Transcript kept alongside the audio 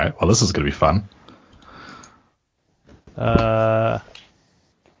All right, well, this is going to be fun. Hey,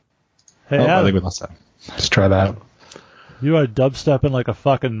 I think we lost that. Let's try that. You are dubstepping like a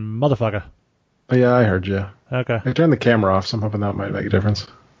fucking motherfucker. Oh, yeah, I heard you. Okay. I turned the camera off, so I'm hoping that might make a difference.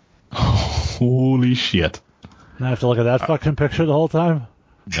 Holy shit. Now I have to look at that fucking picture the whole time?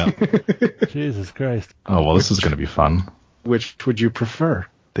 Yeah. Jesus Christ. Oh, well, this is going to be fun. Which would you prefer?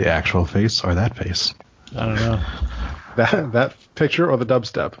 The actual face or that face? I don't know. That picture or the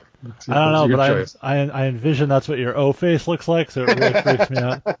dubstep? I don't know, but I envision that's what your O face looks like, so it really freaks me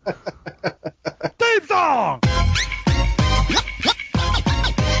out. Theme song!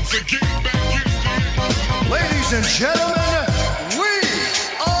 Ladies and gentlemen, we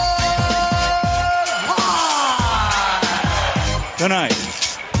are live! Tonight,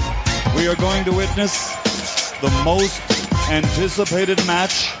 we are going to witness the most anticipated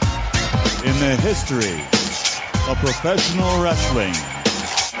match in the history of professional wrestling.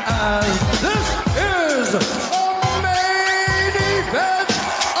 As this is the main event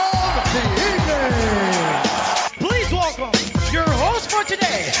of the evening. Please welcome your host for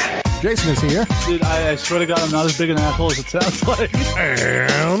today. Jason is here. Dude, I swear to God, I'm not as big an asshole as it sounds like.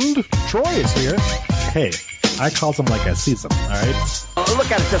 And Troy is here. Hey, I called him like I sees him, alright?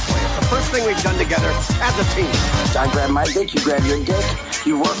 Look at it this way. It's the first thing we've done together as a team. I grab my dick, you grab your dick.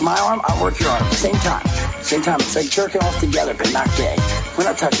 You work my arm, I work your arm. Same time. Same time. It's like jerking off together, but not gay. We're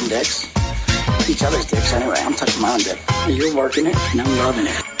not touching dicks. Each other's dicks anyway. I'm touching my own dick. You're working it, and I'm loving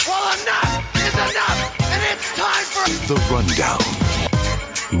it. Well, enough is enough, and it's time for The Rundown.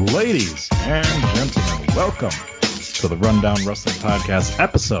 Ladies and gentlemen, welcome to the Rundown Wrestling Podcast,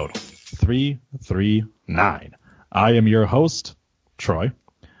 episode 339. I am your host, Troy,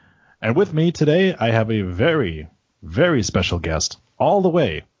 and with me today I have a very, very special guest, all the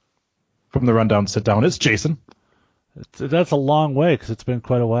way from the Rundown Sit Down. It's Jason. That's a long way, because it's been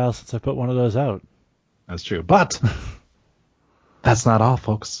quite a while since I put one of those out. That's true, but that's not all,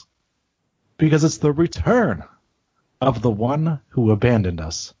 folks, because it's the return of the one who abandoned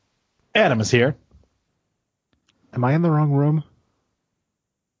us. Adam is here. Am I in the wrong room?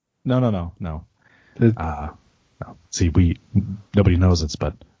 No. No. See, nobody knows this,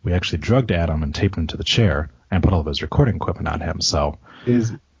 but we actually drugged Adam and taped him to the chair and put all of his recording equipment on him. So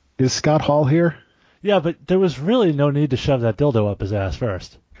Is Scott Hall here? Yeah, but there was really no need to shove that dildo up his ass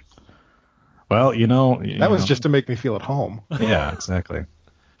first. well, That was just to make me feel at home. yeah, exactly.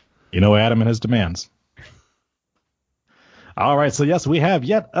 Adam and his demands. All right, so yes, we have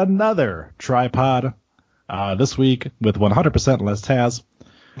yet another tripod this week with 100% less Taz.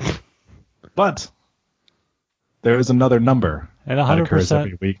 But there is another number And that occurs 100%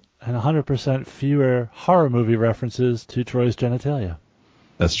 every week. and 100% fewer horror movie references to Troy's genitalia.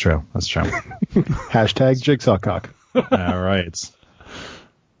 That's true. Hashtag jigsaw cock. All right.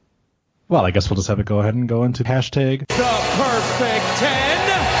 Well, I guess we'll just have to go ahead and go into hashtag. The perfect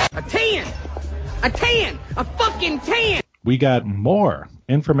 10. A 10! A 10! A fucking 10! We got more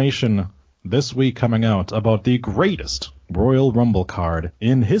information this week coming out about the greatest Royal Rumble card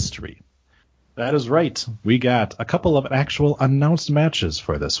in history. That is right. We got a couple of actual announced matches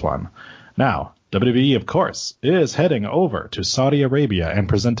for this one. Now, WWE, of course, is heading over to Saudi Arabia and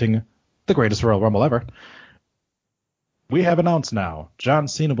presenting the greatest Royal Rumble ever. We have announced now John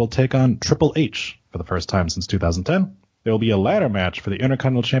Cena will take on Triple H for the first time since 2010. There will be a ladder match for the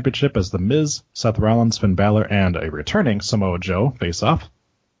Intercontinental Championship as The Miz, Seth Rollins, Finn Balor, and a returning Samoa Joe face off.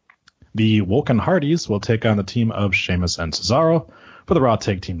 The Woken Hardys will take on the team of Sheamus and Cesaro for the Raw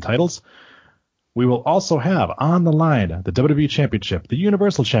Tag Team titles. We will also have on the line the WWE Championship, the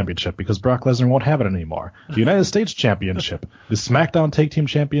Universal Championship, because Brock Lesnar won't have it anymore, the United States Championship, the SmackDown Tag Team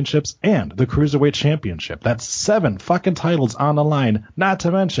Championships, and the Cruiserweight Championship. That's 7 fucking titles on the line, not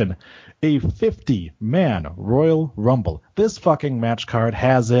to mention a 50-man Royal Rumble. This fucking match card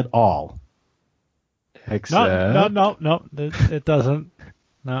has it all. Except... No, it doesn't.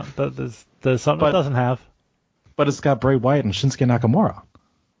 No, there's something it doesn't have. But it's got Bray Wyatt and Shinsuke Nakamura.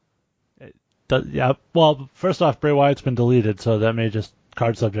 Yeah, well, first off, Bray Wyatt's been deleted, so that may just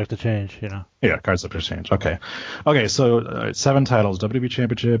card subject to change, Yeah, card subject to change. Okay, so 7 titles: WWE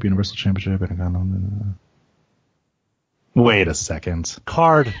Championship, Universal Championship, Wait a second.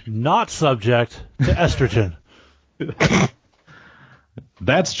 Card not subject to estrogen.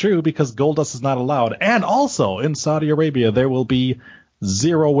 That's true, because Goldust is not allowed. And also, in Saudi Arabia, there will be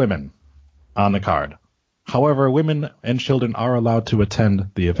 0 women on the card. However, women and children are allowed to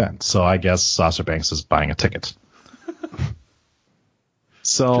attend the event, so I guess Sasha Banks is buying a ticket.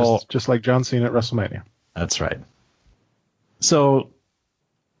 So just like John Cena at WrestleMania. That's right. So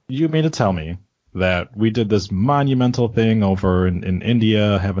you mean to tell me that we did this monumental thing over in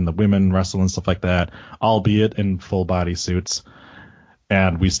India, having the women wrestle and stuff like that, albeit in full body suits,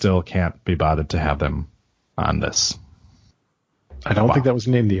 and we still can't be bothered to have them on this. I don't think that was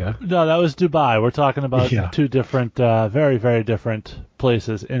in India. No, that was Dubai. We're talking about two different, very, very different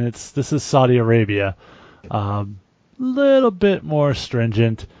places, and this is Saudi Arabia. Little bit more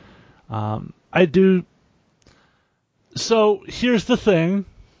stringent. So here's the thing.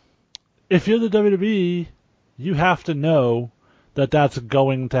 If you're the WWE, you have to know that that's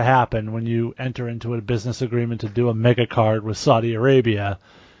going to happen when you enter into a business agreement to do a mega card with Saudi Arabia.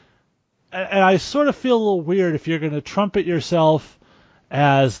 And I sort of feel a little weird if you're going to trumpet yourself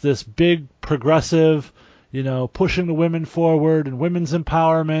as this big progressive, pushing the women forward and women's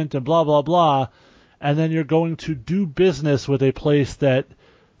empowerment and blah, blah, blah, and then you're going to do business with a place that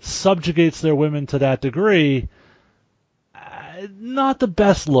subjugates their women to that degree. Not the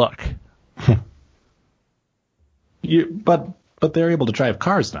best look. But they're able to drive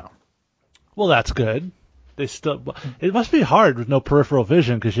cars now. Well, that's good. It must be hard with no peripheral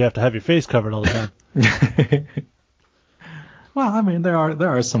vision because you have to have your face covered all the time. Well, I mean, there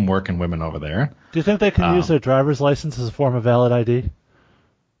are some working women over there. Do you think they can use their driver's license as a form of valid ID?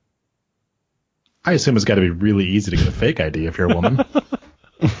 I assume it's got to be really easy to get a fake ID if you're a woman.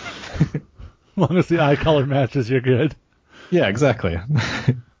 As long as the eye color matches, you're good. Yeah, exactly.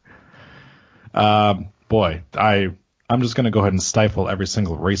 Boy, I'm just going to go ahead and stifle every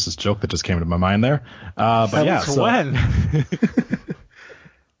single racist joke that just came into my mind there. But yeah, so when?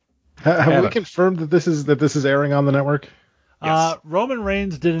 Have we confirmed that this is airing on the network? Yes. Roman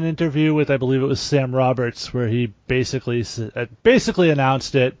Reigns did an interview with, I believe it was Sam Roberts, where he basically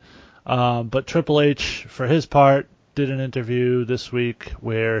announced it. But Triple H, for his part, did an interview this week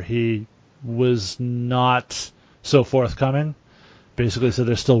where he was not so forthcoming. Basically said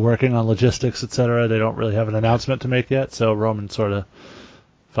they're still working on logistics, etc. They don't really have an announcement to make yet, so Roman sort of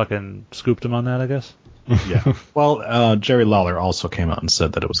fucking scooped him on that, I guess. Yeah. Well, Jerry Lawler also came out and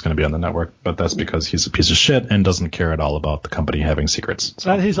said that it was going to be on the network, but that's because he's a piece of shit and doesn't care at all about the company having secrets.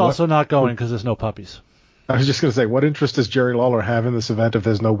 So. And he's also not going because there's no puppies. I was just going to say, what interest does Jerry Lawler have in this event if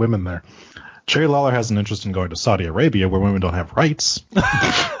there's no women there? Jerry Lawler has an interest in going to Saudi Arabia where women don't have rights.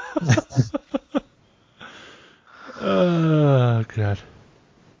 Oh, God.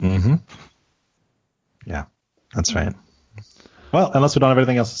 Mm-hmm. Yeah, that's right. Well, unless we don't have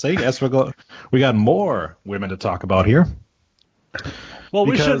anything else to say, yes, we got more women to talk about here. Well,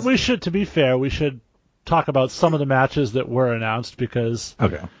 we should, to be fair, we should talk about some of the matches that were announced because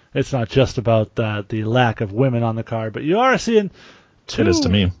it's not just about the lack of women on the card, but you are seeing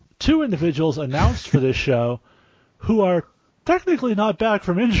two individuals announced for this show who are technically not back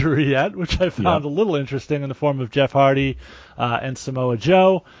from injury yet, which I found a little interesting in the form of Jeff Hardy and Samoa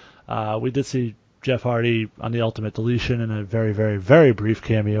Joe. We did see Jeff Hardy on the Ultimate Deletion in a very, very, very brief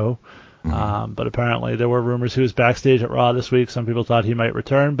cameo. But apparently there were rumors he was backstage at Raw this week. Some people thought he might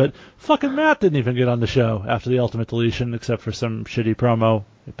return, but fucking Matt didn't even get on the show after the Ultimate Deletion except for some shitty promo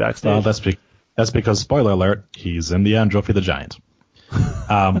backstage. That's because, spoiler alert, he's in the Androphy the Giant.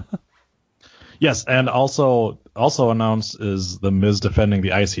 Yes, and also announced is The Miz defending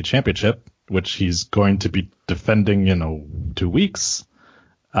the IC Championship, which he's going to be defending in 2 weeks.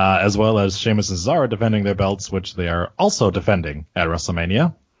 As well as Sheamus and Cesaro defending their belts, which they are also defending at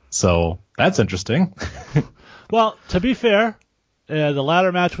WrestleMania. So that's interesting. Well, to be fair, the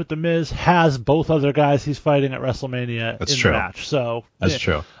ladder match with The Miz has both other guys he's fighting at WrestleMania the match. So that's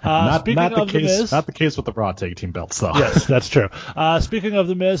true. Not the case with the Raw Tag Team belts, though. Yes, that's true. Speaking of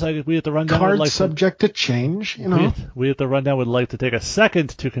The Miz, we at the Rundown card subject to change. We at the Rundown would like to take a second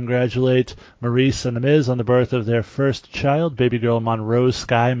to congratulate Maurice and The Miz on the birth of their first child, baby girl Monroe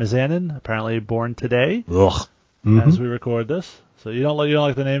Sky Mizanin, apparently born today. Ugh. As we record this. So you don't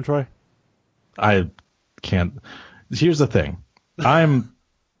like the name, Troy? I can't. Here's the thing. I'm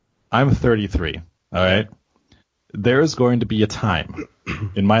 33, all right? There is going to be a time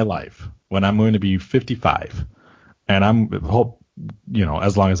in my life when I'm going to be 55, and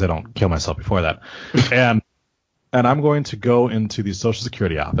as long as I don't kill myself before that, and I'm going to go into the Social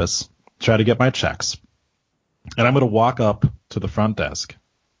Security office, try to get my checks, and I'm going to walk up to the front desk,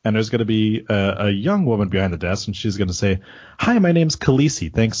 and there's going to be a young woman behind the desk, and she's going to say, "Hi, my name's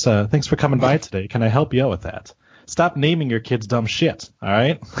Khaleesi. Thanks for coming by today. Can I help you out with that?" Stop naming your kids dumb shit, all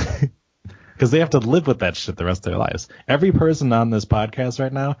right? Because they have to live with that shit the rest of their lives. Every person on this podcast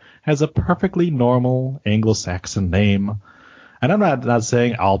right now has a perfectly normal Anglo-Saxon name. And I'm not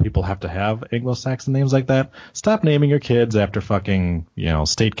saying all people have to have Anglo-Saxon names like that. Stop naming your kids after fucking,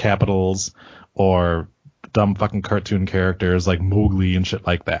 state capitals or dumb fucking cartoon characters like Mowgli and shit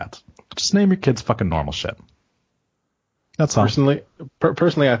like that. Just name your kids fucking normal shit. That's all.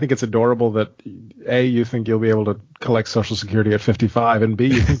 Personally, I think it's adorable that A, you think you'll be able to collect Social Security at 55, and B,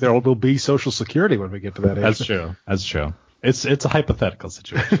 you think there will be Social Security when we get to that age. That's true. It's a hypothetical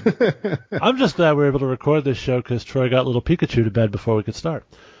situation. I'm just glad we were able to record this show because Troy got little Pikachu to bed before we could start.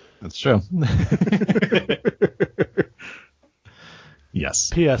 That's true. Yes.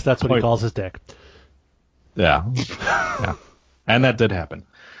 P.S. That's what he calls his dick. Yeah. And that did happen.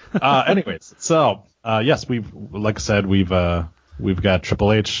 Anyways, so yes, like I said, we've got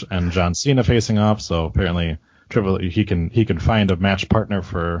Triple H and John Cena facing off. So apparently, he can find a match partner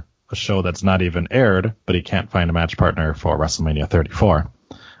for a show that's not even aired, but he can't find a match partner for WrestleMania 34.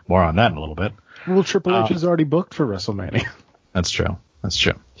 More on that in a little bit. Well, Triple H is already booked for WrestleMania. That's true.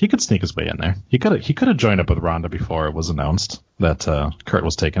 He could sneak his way in there. He could have joined up with Ronda before it was announced that Kurt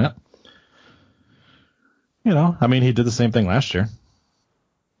was taking it. You know, I mean, he did the same thing last year.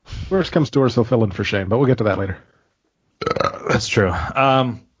 Worst comes to worst, he'll fill in for Shane, but we'll get to that later. That's true.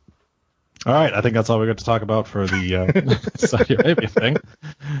 All right, I think that's all we got to talk about for the Saudi Arabia thing.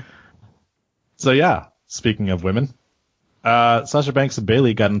 So yeah, speaking of women, Sasha Banks and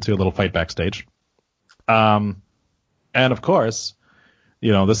Bayley got into a little fight backstage. And of course,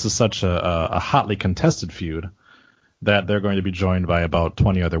 you know, this is such a hotly contested feud that they're going to be joined by about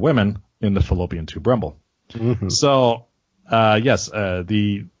 20 other women in the Fallopian Tube Rumble. Mm-hmm. So, yes,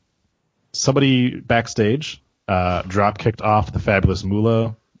 somebody backstage drop kicked off the Fabulous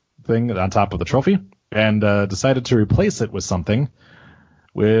Moolah thing on top of the trophy and decided to replace it with something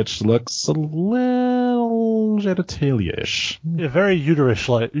which looks a little genitalia-ish. Yeah, very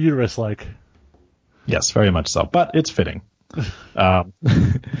uterus-like. Yes, very much so, but it's fitting. I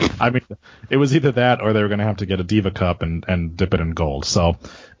mean, it was either that or they were going to have to get a Diva Cup and dip it in gold. So,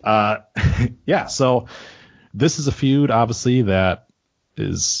 yeah, so this is a feud, obviously, that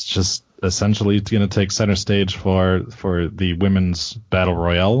is just essentially going to take center stage for the women's battle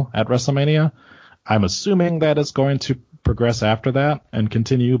royale at WrestleMania. I'm assuming that it's going to progress after that and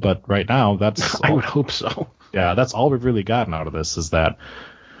continue, but right now, I would hope so. Yeah, that's all we've really gotten out of this is that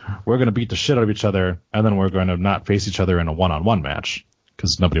we're going to beat the shit out of each other, and then we're going to not face each other in a one-on-one match,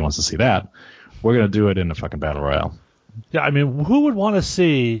 because nobody wants to see that. We're going to do it in a fucking battle royale. Yeah, I mean, who would want to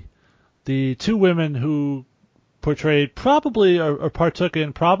see the two women who portrayed probably or partook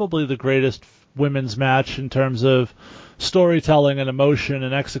in probably the greatest women's match in terms of storytelling and emotion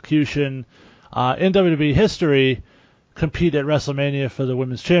and execution in WWE history compete at WrestleMania for the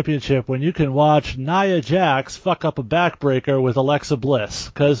Women's Championship when you can watch Nia Jax fuck up a backbreaker with Alexa Bliss?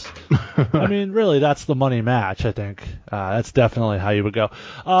 Because, I mean, really, that's the money match, I think. That's definitely how you would go.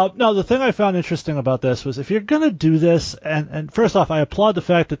 Now, the thing I found interesting about this was if you're going to do this, and first off, I applaud the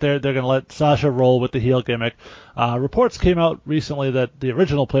fact that they're going to let Sasha roll with the heel gimmick. Reports came out recently that the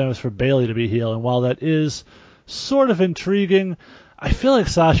original plan was for Bayley to be heel, and while that is sort of intriguing, I feel like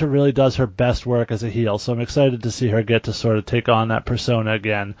Sasha really does her best work as a heel, so I'm excited to see her get to sort of take on that persona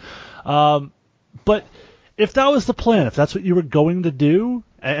again. But if that was the plan, if that's what you were going to do,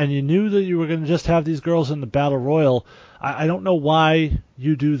 and you knew that you were going to just have these girls in the Battle Royal, I don't know why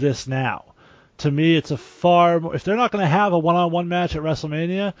you do this now. To me, it's a far more, if they're not going to have a one-on-one match at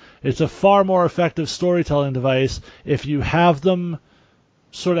WrestleMania, it's a far more effective storytelling device if you have them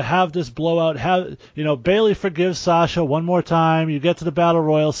sort of have this blowout, Bayley forgives Sasha one more time, you get to the Battle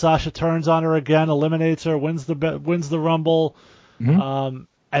Royal, Sasha turns on her again, eliminates her, wins the Rumble, mm-hmm.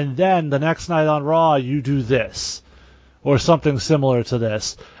 And then the next night on Raw, you do this, or something similar to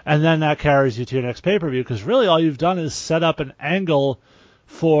this, and then that carries you to your next pay-per-view, because really all you've done is set up an angle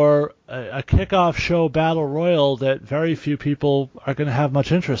for a kickoff show Battle Royal that very few people are going to have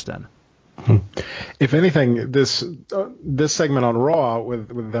much interest in. If anything, this segment on Raw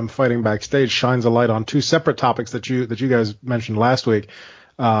with them fighting backstage shines a light on two separate topics that you guys mentioned last week.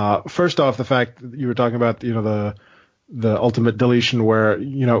 First off, the fact that you were talking about the ultimate deletion, where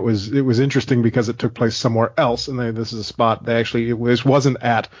it was interesting because it took place somewhere else, and this is a spot it wasn't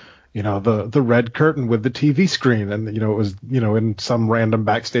at the red curtain with the TV screen, and it was in some random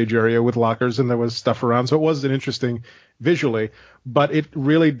backstage area with lockers, and there was stuff around, so it was an interesting visually, but it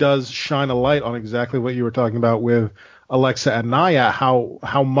really does shine a light on exactly what you were talking about with Alexa and Nia,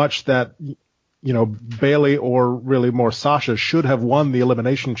 how much that Bayley, or really more Sasha, should have won the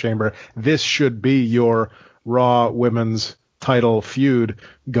Elimination Chamber. This should be your Raw Women's title feud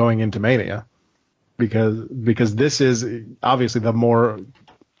going into Mania, because this is obviously the more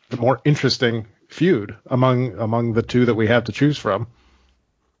interesting feud among the two that we have to choose from.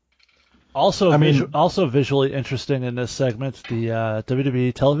 Also, also visually interesting in this segment, the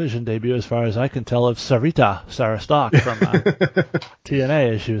WWE television debut, as far as I can tell, of Sarah Stock from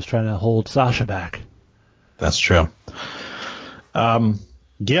TNA, as she was trying to hold Sasha back. That's true.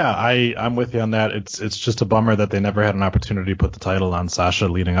 Yeah, I'm with you on that. It's just a bummer that they never had an opportunity to put the title on Sasha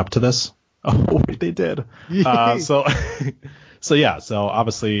leading up to this. Oh, they did. So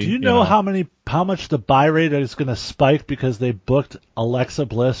obviously, do you know how much the buy rate is going to spike because they booked Alexa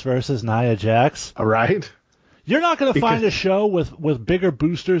Bliss versus Nia Jax? All right. You're not going to find a show with bigger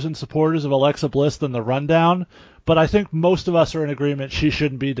boosters and supporters of Alexa Bliss than the Rundown, but I think most of us are in agreement she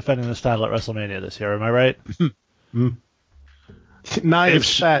shouldn't be defending this title at WrestleMania this year. Am I right?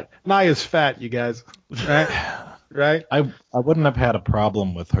 Nia's fat, you guys. Right? I wouldn't have had a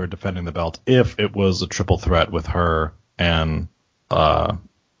problem with her defending the belt if it was a triple threat with her and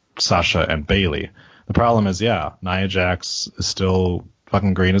Sasha and Bayley. The problem is, Nia Jax is still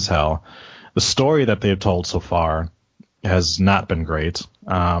fucking green as hell. The story that they've told so far has not been great.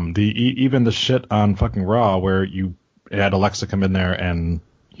 Even the shit on fucking Raw where you had Alexa come in there and,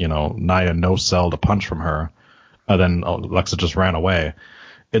 Nia no-selled a punch from her, and then Alexa just ran away.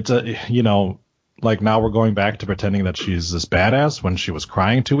 It's like now we're going back to pretending that she's this badass when she was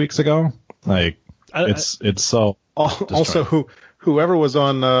crying 2 weeks ago. Like, it's so. Also, whoever was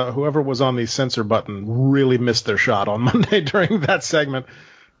on the censor button really missed their shot on Monday during that segment.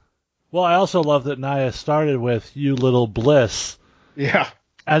 Well, I also love that Nia started with "You little bliss,"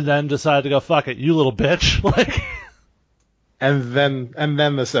 and then decided to go "fuck it, you little bitch," like. And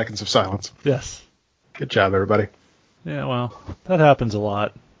then the seconds of silence. Yes. Good job, everybody. Yeah, well, that happens a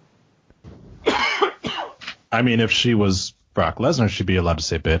lot. I mean, if she was Brock Lesnar, she'd be allowed to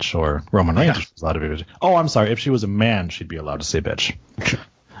say bitch, or Roman Reigns was allowed to be bitch. Oh, I'm sorry. If she was a man, she'd be allowed to say bitch.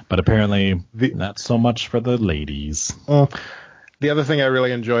 But apparently, not so much for the ladies. The other thing I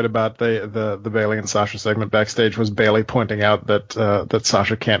really enjoyed about the Bayley and Sasha segment backstage was Bayley pointing out that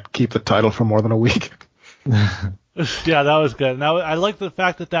Sasha can't keep the title for more than a week. Yeah, that was good. Now, I like the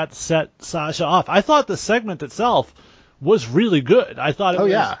fact that set Sasha off. I thought the segment itself was really good. I thought it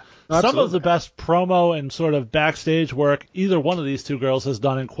was some of the best promo and sort of backstage work either one of these two girls has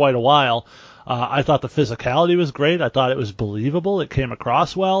done in quite a while. I thought the physicality was great. I thought it was believable. It came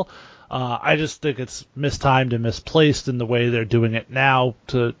across well. I just think it's mistimed and misplaced in the way they're doing it now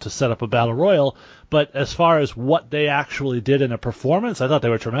to set up a battle royal. But as far as what they actually did in a performance, I thought they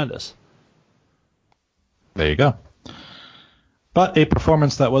were tremendous. There you go. But a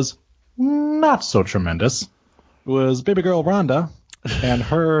performance that was not so tremendous was Baby Girl Ronda and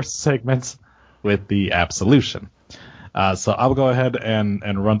her segment with the Absolution. So I'll go ahead and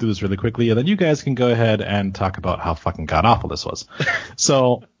run through this really quickly, and then you guys can go ahead and talk about how fucking god-awful this was.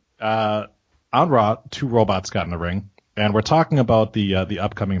 So on Raw, two robots got in the ring, and we're talking about the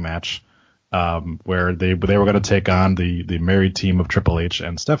upcoming match where they were going to take on the married team of Triple H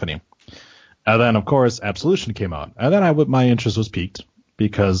and Stephanie. And then, of course, Absolution came out. And then my interest was piqued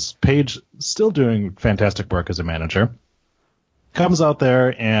because Paige, still doing fantastic work as a manager, comes out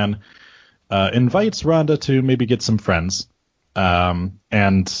there and invites Ronda to maybe get some friends and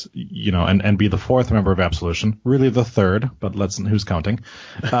be the fourth member of Absolution. Really the third, but who's counting?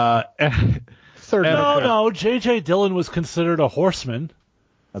 Third. No, J.J. Dillon was considered a horseman.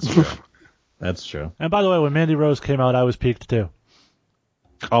 That's true. That's true. And by the way, when Mandy Rose came out, I was piqued too.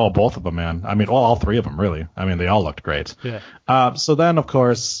 Oh, both of them, man. I mean, all three of them, really. I mean, they all looked great. Yeah. So then, of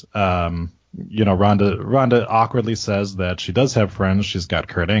course, Ronda awkwardly says that she does have friends. She's got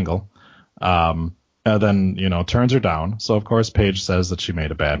Kurt Angle. And then, turns her down. So, of course, Paige says that she made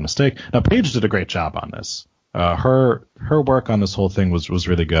a bad mistake. Now, Paige did a great job on this. Her work on this whole thing was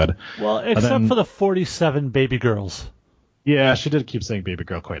really good. Well, except for the 47 baby girls. Yeah, she did keep saying baby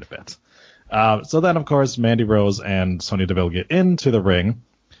girl quite a bit. So then, of course, Mandy Rose and Sonya Deville get into the ring.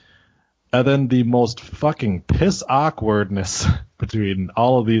 And then the most fucking piss awkwardness between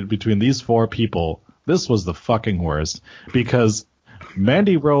these four people, this was the fucking worst. Because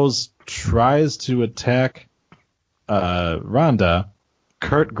Mandy Rose tries to attack Ronda.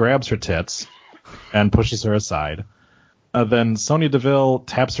 Kurt grabs her tits and pushes her aside. Then Sonya Deville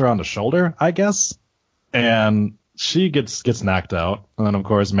taps her on the shoulder, I guess. And she gets knocked out. And then, of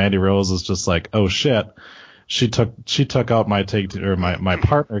course, Mandy Rose is just like, oh, shit. She took out my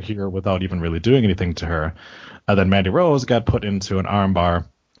partner here without even really doing anything to her. And then Mandy Rose got put into an armbar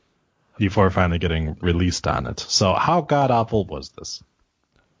before finally getting released on it. So how god-awful was this?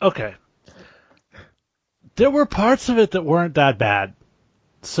 Okay. There were parts of it that weren't that bad.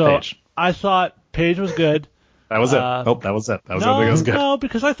 So Paige. I thought Paige was good. That was it. That was it. That was everything that was good. No,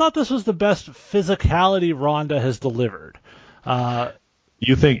 because I thought this was the best physicality Ronda has delivered.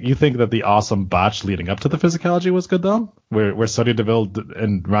 You think that the awesome botch leading up to the physicality was good though, where Sonya Deville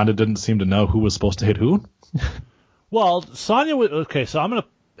and Ronda didn't seem to know who was supposed to hit who? Well, Sonya was okay. So I'm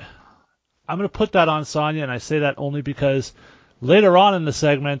gonna put that on Sonya, and I say that only because later on in the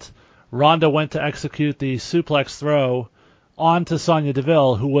segment, Ronda went to execute the suplex throw onto Sonya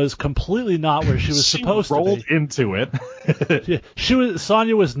Deville, who was completely not where she was supposed to be. Rolled into it.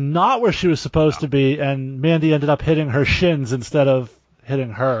 Sonya was not where she was supposed to be, and Mandy ended up hitting her shins instead of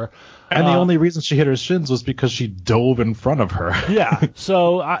hitting her. And the only reason she hit her shins was because she dove in front of her. Yeah.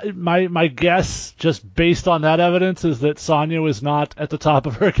 So my guess, just based on that evidence, is that Sonya was not at the top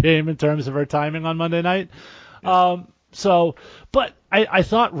of her game in terms of her timing on Monday night. But I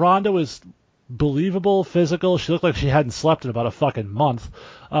thought Ronda was believable, physical. She looked like she hadn't slept in about a fucking month.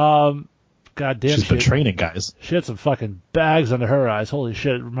 God damn, she's been training, guys. She had some fucking bags under her eyes. Holy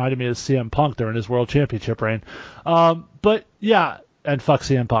shit, it reminded me of CM Punk during his World Championship reign. But yeah, and fuck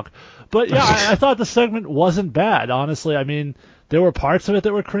CM Punk. But yeah, I thought the segment wasn't bad, honestly. I mean, there were parts of it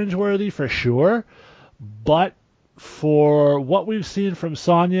that were cringeworthy for sure, but for what we've seen from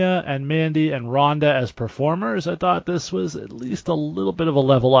Sonya and Mandy and Ronda as performers, I thought this was at least a little bit of a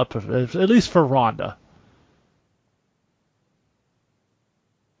level up, at least for Ronda.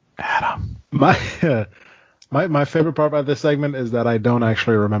 Adam. My favorite part about this segment is that I don't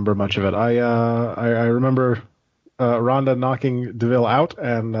actually remember much of it. I remember Ronda knocking Deville out,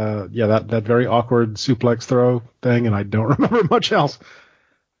 and that very awkward suplex throw thing, and I don't remember much else.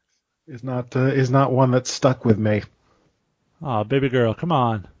 Is not one that stuck with me. Oh, baby girl, come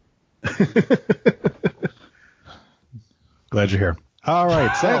on. Glad you're here. All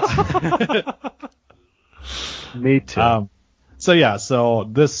right, thanks. Me too. So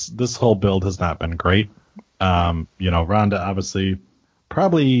this whole build has not been great. Ronda obviously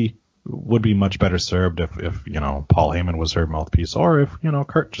probably would be much better served if Paul Heyman was her mouthpiece, or if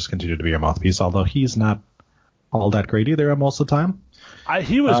Kurt just continued to be her mouthpiece, although he's not all that great either most of the time.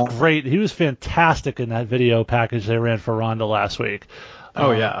 He was great. He was fantastic in that video package they ran for Ronda last week.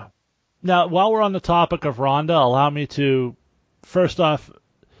 Oh, yeah. Now, while we're on the topic of Ronda, allow me to, first off,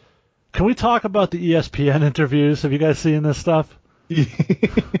 can we talk about the ESPN interviews? Have you guys seen this stuff?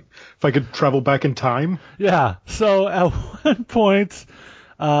 If I could travel back in time? Yeah. So at one point,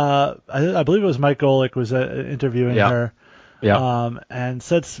 I believe it was Mike Golick was interviewing her. Yeah. And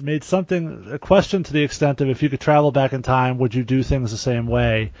made a question to the extent of, if you could travel back in time, would you do things the same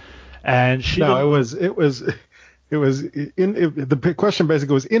way? And she the question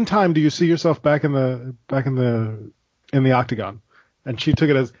basically was, in time, do you see yourself back in the octagon? And she took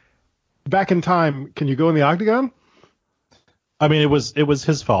it as, back in time, can you go in the octagon? I mean, it was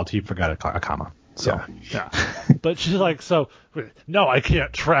his fault. He forgot a comma. So yeah. But she's like, no, I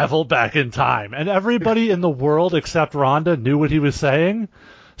can't travel back in time. And everybody in the world except Ronda knew what he was saying.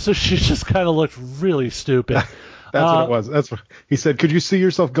 So she just kind of looked really stupid. That's what it was. That's what he said. Could you see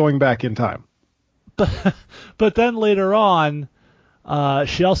yourself going back in time? But then later on,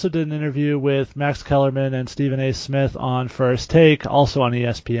 she also did an interview with Max Kellerman and Stephen A. Smith on First Take, also on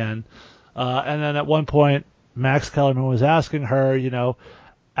ESPN. And then at one point, Max Kellerman was asking her,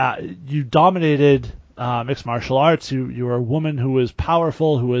 you dominated mixed martial arts. You were a woman who was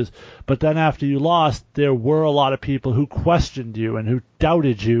powerful, but then after you lost, there were a lot of people who questioned you and who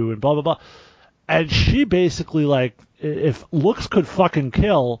doubted you and blah, blah, blah. And she basically, like, if looks could fucking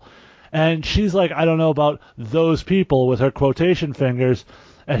kill, and she's like, I don't know about those people, with her quotation fingers.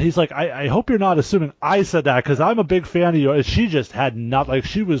 And he's like, I hope you're not assuming I said that, because I'm a big fan of you. And she just had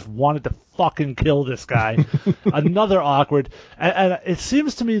she wanted to fucking kill this guy. Another awkward. And it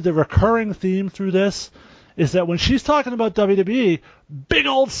seems to me the recurring theme through this is that when she's talking about WWE, big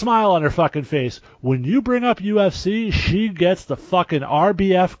old smile on her fucking face. When you bring up UFC, she gets the fucking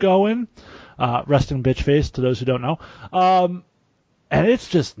RBF going. Resting bitch face, to those who don't know. And it's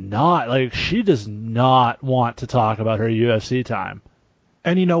just not, like, she does not want to talk about her UFC time.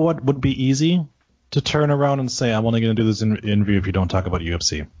 And you know what would be easy? To turn around and say, I'm only going to do this interview if you don't talk about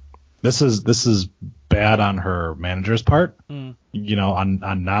UFC. This is bad on her manager's part, on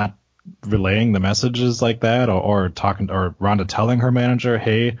not relaying the messages like that, or Ronda telling her manager,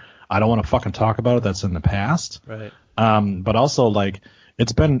 hey, I don't want to fucking talk about it. That's in the past. Right. But also, like,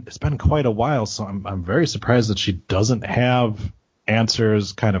 it's been quite a while, so I'm very surprised that she doesn't have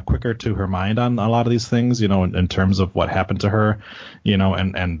answers kind of quicker to her mind on a lot of these things, in terms of what happened to her,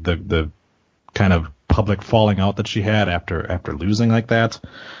 and the kind of public falling out that she had after losing like that.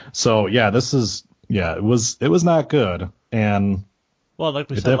 So yeah, it was not good. And well, like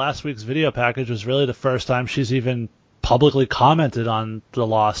we said, last week's video package was really the first time she's even publicly commented on the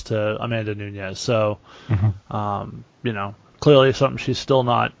loss to Amanda Nunes. So, clearly something she's still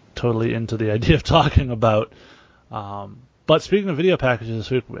not totally into the idea of talking about. But speaking of video packages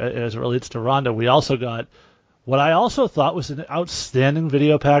this week, as it relates to Ronda, we also got what I also thought was an outstanding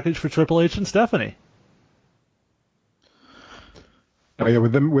video package for Triple H and Stephanie. Oh yeah,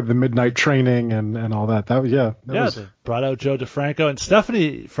 with the midnight training and all that. That was They brought out Joe DeFranco, and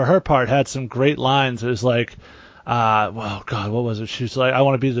Stephanie, for her part, had some great lines. It was like, well, God, what was it? She was like, I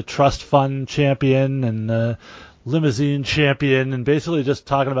want to be the trust fund champion and the limousine champion, and basically just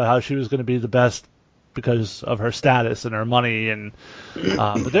talking about how she was going to be the best because of her status and her money. And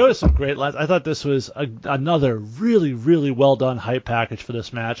but there was some great lines. I thought this was another really, really well done hype package for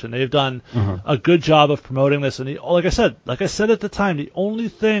this match, and they've done a good job of promoting this. And like I said at the time, the only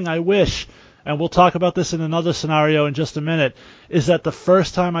thing I wish, and we'll talk about this in another scenario in just a minute, is that the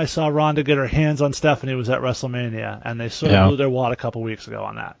first time I saw Ronda get her hands on Stephanie was at WrestleMania, and they sort of blew their wad a couple weeks ago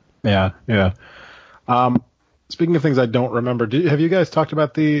on that. Yeah. Speaking of things I don't remember, have you guys talked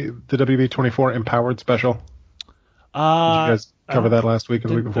about the WB24 Empowered special? Did you guys cover that last week or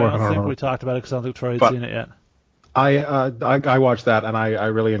the week before? I don't think we talked about it because I don't think Troy had seen it yet. I watched that, and I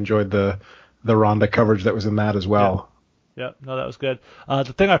really enjoyed the Ronda coverage that was in that as well. Yeah, no, that was good. The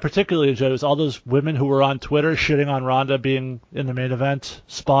thing I particularly enjoyed was all those women who were on Twitter shitting on Ronda being in the main event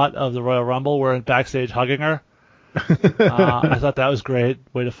spot of the Royal Rumble were backstage hugging her. I thought that was great.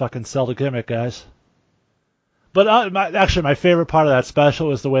 Way to fucking sell the gimmick, guys. But my favorite part of that special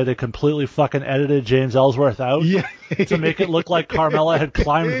was the way they completely fucking edited James Ellsworth out to make it look like Carmella had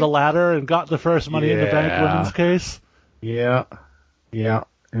climbed the ladder and got the first Money in the Bank women's case. Yeah.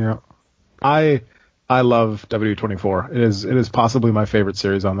 I love W24. It is possibly my favorite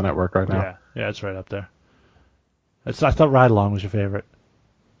series on the network right now. Yeah, it's right up there. I thought Ride Along was your favorite.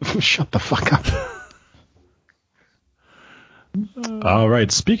 Shut the fuck up. All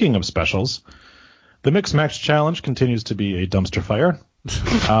right, speaking of specials, the Mixed Match Challenge continues to be a dumpster fire,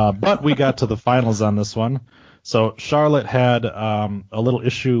 but we got to the finals on this one. So Charlotte had a little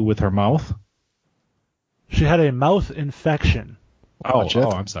issue with her mouth. She had a mouth infection. Oh,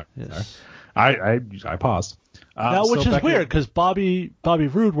 I'm sorry. Yes. I paused. Which is weird because Bobby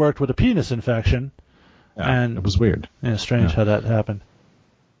Roode worked with a penis infection. Yeah, and it was weird. Yeah, strange how that happened.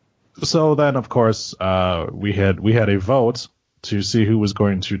 So then, of course, we had a vote to see who was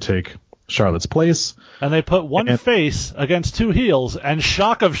going to take Charlotte's place. And they put one face against two heels, and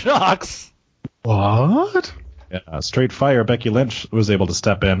shock of shocks. What? Yeah, straight fire. Becky Lynch was able to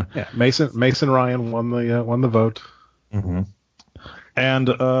step in. Yeah, Mason Ryan won the vote. Mm-hmm. And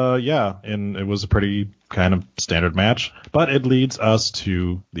and it was a pretty kind of standard match, but it leads us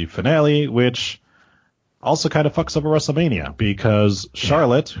to the finale, which also kind of fucks up WrestleMania because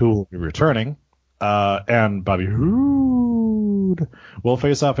Charlotte, who will be returning, and Bobby Roode will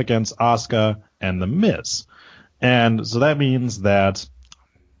face off against Asuka and The Miz. And so that means that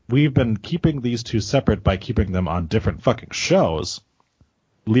we've been keeping these two separate by keeping them on different fucking shows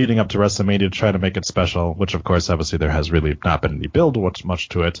leading up to WrestleMania to try to make it special, which of course obviously there has really not been any build much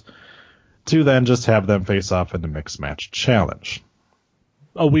to it, to then just have them face off in the Mixed Match Challenge.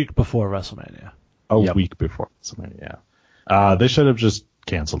 A week before WrestleMania. A week before WrestleMania, yeah. They should have just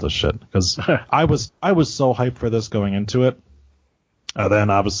canceled this shit because I was so hyped for this going into it.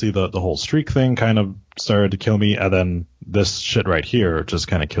 Then obviously the whole streak thing kind of started to kill me, and then this shit right here just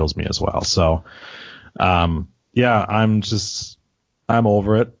kind of kills me as well. So, I'm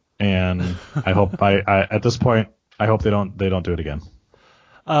over it, and I hope I at this point I hope they don't do it again.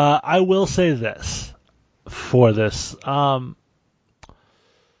 I will say this for this. I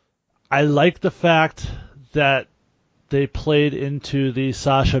like the fact that they played into the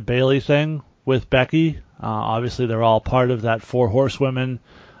Sasha Bailey thing with Becky. Obviously, they're all part of that 4 horsewomen.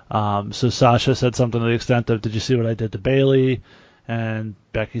 So Sasha said something to the extent of, "Did you see what I did to Bailey?" And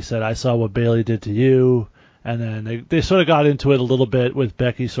Becky said, "I saw what Bailey did to you." And then they sort of got into it a little bit with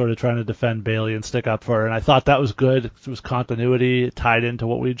Becky sort of trying to defend Bailey and stick up for her. And I thought that was good. It was continuity. It tied into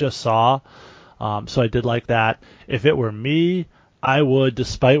what we just saw. So I did like that. If it were me, I would,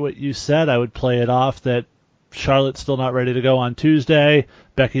 despite what you said, I would play it off that Charlotte's still not ready to go on Tuesday.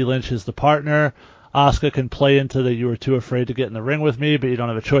 Becky Lynch is the partner. Asuka can play into the "you were too afraid to get in the ring with me, but you don't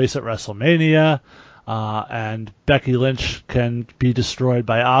have a choice at WrestleMania." And Becky Lynch can be destroyed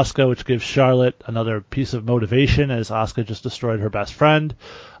by Asuka, which gives Charlotte another piece of motivation as Asuka just destroyed her best friend.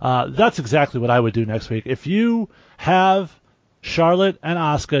 That's exactly what I would do next week. If you have Charlotte and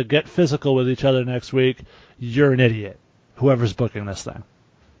Asuka get physical with each other next week, you're an idiot, whoever's booking this thing.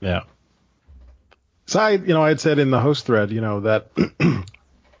 Yeah. So I had said in the host thread, that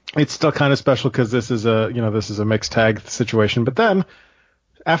it's still kind of special because this is a mixed tag situation. But then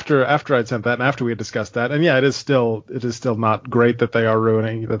after I'd sent that and after we had discussed that, and yeah, it is still not great that they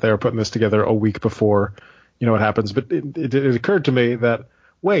are putting this together a week before, what happens. But it occurred to me that,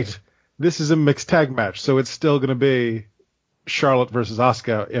 wait, this is a mixed tag match, so it's still going to be Charlotte versus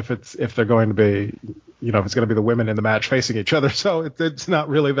Asuka if they're going to be, if it's going to be the women in the match facing each other. So it's not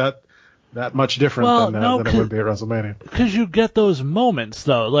really that much different than it would be at WrestleMania. Because you get those moments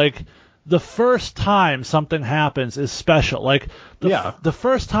though, like the first time something happens is special. Like the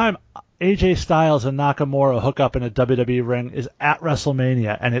first time AJ Styles and Nakamura hook up in a WWE ring is at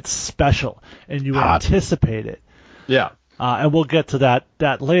WrestleMania, and it's special, and you anticipate it. Yeah. And we'll get to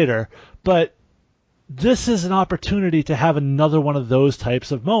that later. But this is an opportunity to have another one of those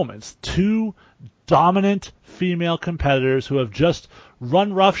types of moments. Two dominant female competitors who have just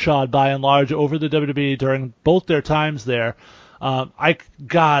run roughshod by and large over the WWE during both their times there. I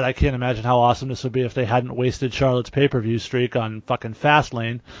can't imagine how awesome this would be if they hadn't wasted Charlotte's pay-per-view streak on fucking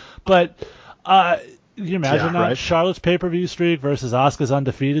Fastlane. But can you imagine that? Right? Charlotte's pay-per-view streak versus Asuka's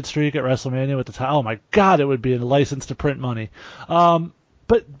undefeated streak at WrestleMania with the title. Oh my God, it would be a license to print money.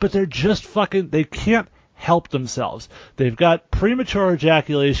 But they're just they can't help themselves. They've got premature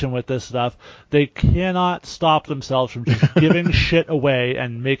ejaculation with this stuff. They cannot stop themselves from just giving shit away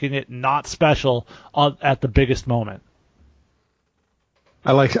and making it not special at the biggest moment.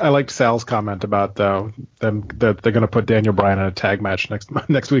 I liked Sal's comment about them that they're going to put Daniel Bryan in a tag match next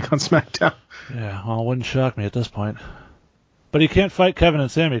week on SmackDown. Yeah, well, it wouldn't shock me at this point. But he can't fight Kevin and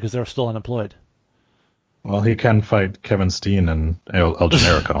Sammy because they're still unemployed. Well, he can fight Kevin Steen and El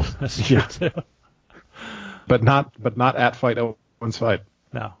Generico. That's true too. But not at Fight Owens Fight.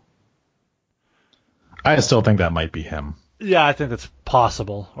 No. I still think that might be him. Yeah, I think it's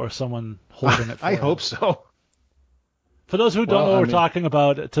possible, or someone holding it for I him. hope so. For those who don't know what we're talking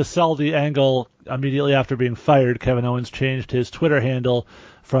about, to sell the angle immediately after being fired, Kevin Owens changed his Twitter handle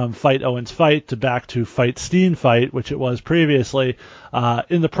from Fight Owens Fight to back to Fight Steen Fight, which it was previously,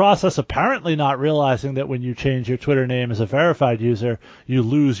 in the process apparently not realizing that when you change your Twitter name as a verified user, you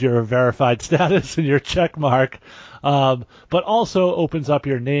lose your verified status and your check mark, but also opens up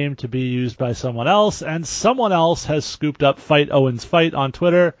your name to be used by someone else, and someone else has scooped up Fight Owens Fight on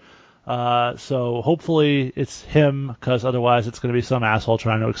Twitter. So hopefully it's him, because otherwise it's going to be some asshole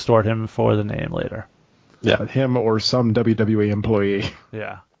trying to extort him for the name later. Yeah, him or some WWE employee.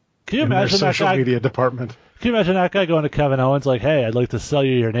 Yeah. Can you imagine that social media department? Can you imagine that guy going to Kevin Owens like, "Hey, I'd like to sell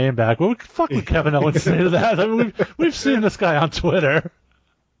you your name back"? What the fuck would Kevin Owens say to that? I mean, we've seen this guy on Twitter.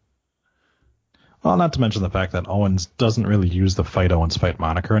 Well, not to mention the fact that Owens doesn't really use the Fight Owens Fight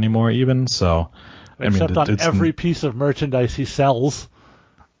moniker anymore, even so. Except on every piece of merchandise he sells.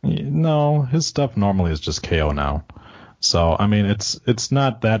 No, his stuff normally is just KO now. So, I mean, it's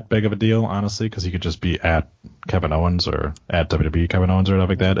not that big of a deal, honestly, because he could just be at Kevin Owens or at WWE Kevin Owens or something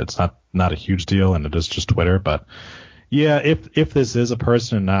like that. It's not a huge deal, and it is just Twitter. But, yeah, if this is a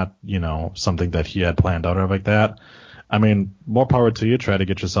person and not, something that he had planned out or like that, I mean, more power to you. Try to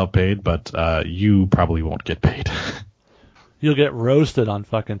get yourself paid, but you probably won't get paid. You'll get roasted on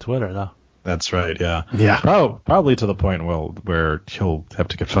fucking Twitter, though. That's right, yeah. Yeah. Probably to the point where he'll have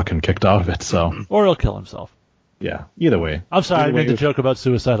to get fucking kicked out of it, so. Or he'll kill himself. Yeah, either way. I'm sorry, I made the joke about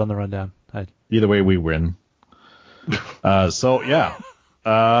suicide on the rundown. Either way, we win. So, yeah.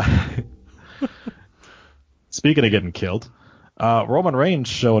 Speaking of getting killed, Roman Reigns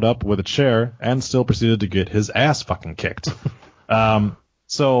showed up with a chair and still proceeded to get his ass fucking kicked.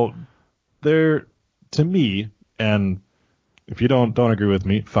 So, there, to me, and if you don't agree with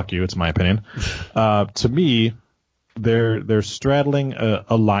me, fuck you, it's my opinion. To me, they're straddling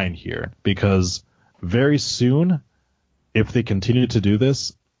a line here, because very soon, if they continue to do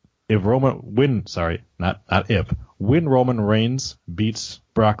this, when Roman Reigns beats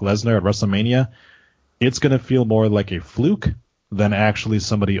Brock Lesnar at WrestleMania, it's going to feel more like a fluke than actually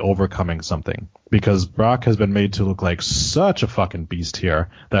somebody overcoming something. Because Brock has been made to look like such a fucking beast here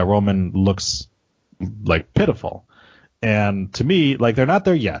that Roman looks like pitiful. And to me, like, they're not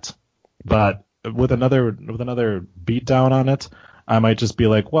there yet, but with another beatdown on it, I might just be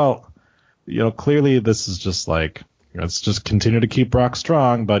like, well, clearly this is just like, let's just continue to keep Brock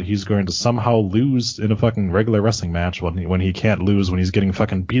strong, but he's going to somehow lose in a fucking regular wrestling match when he can't lose when he's getting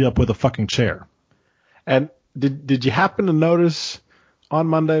fucking beat up with a fucking chair. And did you happen to notice on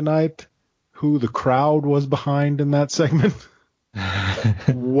Monday night who the crowd was behind in that segment?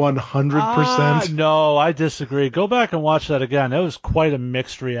 100%. No, I disagree. Go back and watch that again. It was quite a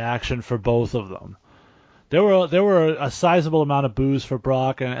mixed reaction for both of them. There were a sizable amount of boos for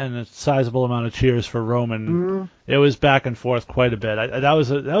Brock and a sizable amount of cheers for Roman. Mm. It was back and forth quite a bit. That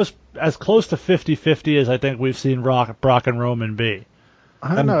was as close to 50-50 as I think we've seen Brock and Roman be.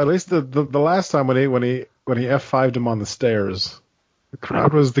 I don't know. At least the last time when he F5'd him on the stairs, the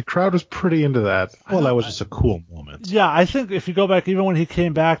crowd was pretty into that. Well, that was just a cool moment. Yeah, I think if you go back, even when he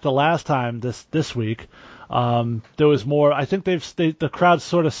came back the last time this week, there was more. I think the crowd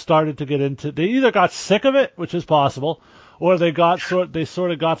sort of started to get into. They either got sick of it, which is possible, or they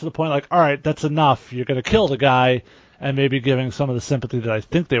sort of got to the point like, all right, that's enough. You're going to kill the guy, and maybe giving some of the sympathy that I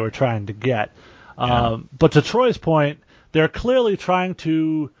think they were trying to get. Yeah. But to Troy's point, they're clearly trying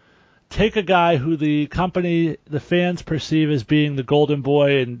to take a guy who the company, the fans perceive as being the golden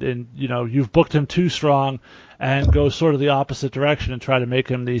boy, and you've booked him too strong, and go sort of the opposite direction and try to make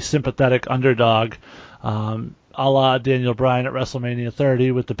him the sympathetic underdog, a la Daniel Bryan at WrestleMania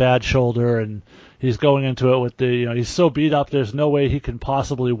 30 with the bad shoulder, and he's going into it with he's so beat up, there's no way he can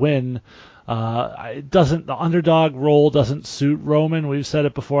possibly win. The underdog role doesn't suit Roman. We've said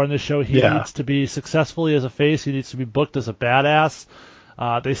it before on this show. He needs to be successfully as a face. He needs to be booked as a badass.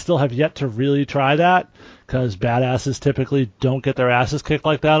 They still have yet to really try that because badasses typically don't get their asses kicked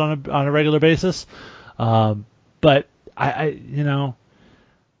like that on a regular basis. But I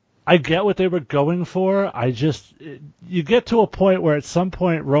get what they were going for. You get to a point where at some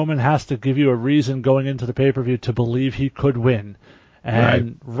point Roman has to give you a reason going into the pay-per-view to believe he could win.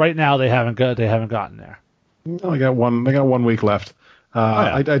 And right now they haven't gotten there. They got 1 week left.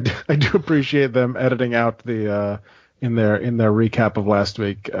 I do appreciate them editing out the in their recap of last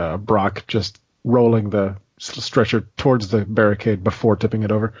week, Brock just rolling the stretcher towards the barricade before tipping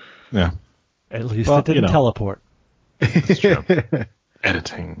it over. Yeah. At least it didn't teleport. That's true.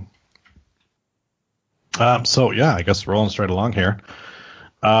 Editing. I guess rolling straight along here.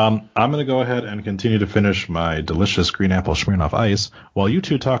 I'm going to go ahead and continue to finish my delicious green apple Smirnoff Ice while you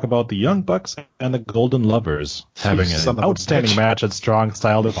two talk about the Young Bucks and the Golden Lovers having an outstanding match at Strong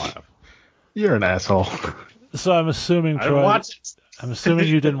Style Defy. You're an asshole. So I'm assuming, Troy, I'm assuming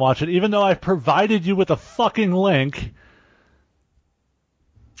you didn't watch it, even though I provided you with a fucking link.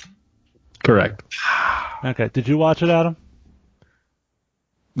 Correct. Okay, did you watch it, Adam?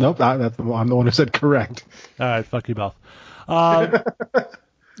 Nope, I'm the one who said correct. All right, fuck you both.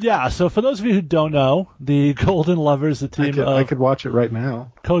 Yeah, so for those of you who don't know, the Golden Lovers, the team I could watch it right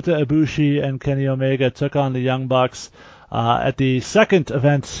now. Kota Ibushi and Kenny Omega took on the Young Bucks at the second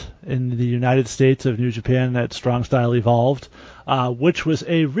event in the United States of New Japan at Strong Style Evolved, which was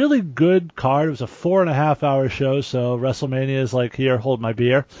a really good card. It was a 4.5-hour show, so WrestleMania is like, here, hold my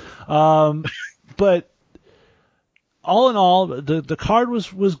beer. But all in all, the card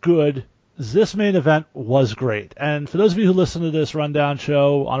was good. This main event was great. And for those of you who listen to this rundown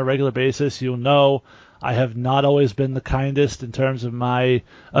show on a regular basis, you'll know I have not always been the kindest in terms of my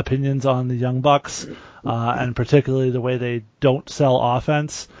opinions on the Young Bucks, and particularly the way they don't sell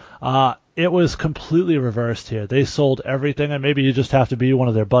offense. It was completely reversed here. They sold everything, and maybe you just have to be one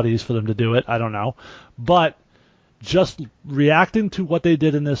of their buddies for them to do it. I don't know. But just reacting to what they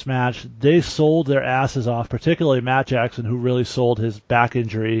did in this match, they sold their asses off, particularly Matt Jackson, who really sold his back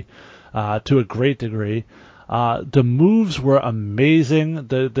injury to a great degree. The moves were amazing.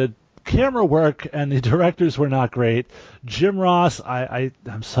 The camera work and the directors were not great. Jim Ross,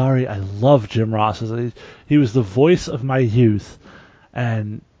 I'm sorry, I love Jim Ross. He was the voice of my youth,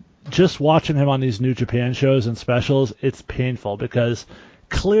 and just watching him on these New Japan shows and specials, it's painful because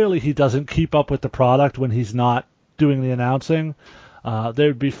clearly he doesn't keep up with the product when he's not doing the announcing. They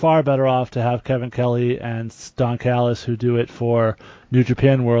would be far better off to have Kevin Kelly and Don Callis, who do it for New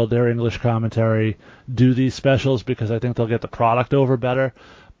Japan World, their English commentary, do these specials because I think they'll get the product over better.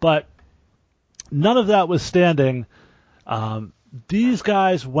 But none of that was standing. These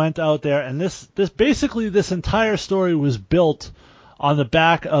guys went out there, and this entire story was built on the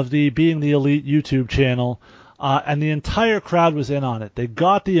back of the Being the Elite YouTube channel, and the entire crowd was in on it. They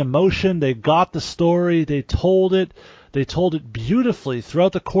got the emotion, they got the story, they told it beautifully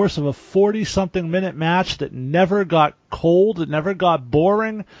throughout the course of a 40-something minute match that never got cold, it never got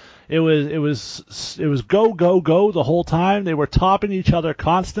boring. It was go, go, go the whole time. They were topping each other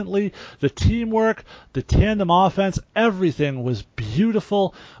constantly. The teamwork, the tandem offense, everything was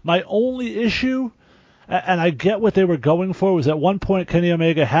beautiful. My only issue, and I get what they were going for, was at one point Kenny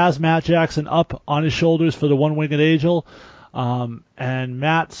Omega has Matt Jackson up on his shoulders for the one-winged angel, and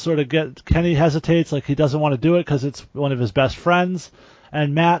Matt Kenny hesitates, like he doesn't want to do it because it's one of his best friends,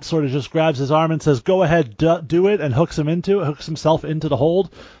 and Matt sort of just grabs his arm and says, go ahead, do it, and hooks himself into the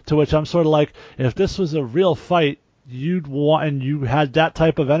hold, to which I'm sort of like, if this was a real fight, and you had that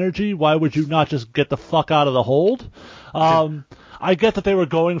type of energy, why would you not just get the fuck out of the hold? I get that they were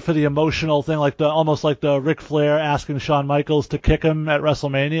going for the emotional thing, almost like the Ric Flair asking Shawn Michaels to kick him at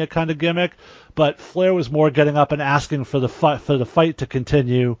WrestleMania kind of gimmick, but Flair was more getting up and asking for the fight to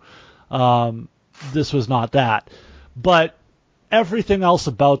continue. This was not that. But everything else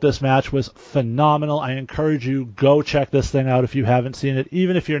about this match was phenomenal. I encourage you, go check this thing out if you haven't seen it,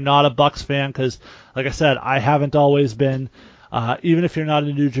 even if you're not a Bucks fan, because, like I said, I haven't always been. Even if you're not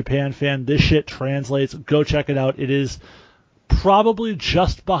a New Japan fan, this shit translates. Go check it out. It is probably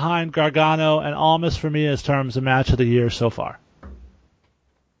just behind Gargano and Almas for me as terms of match of the year so far.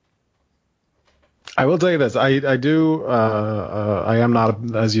 I will tell you this. I am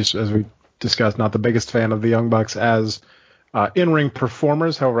not, as we discussed, not the biggest fan of the Young Bucks as in-ring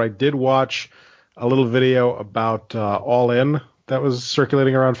performers. However, I did watch a little video about All In that was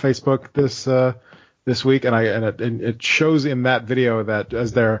circulating around Facebook this week, and it shows in that video that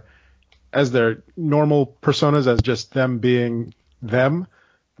as their normal personas, as just them being them,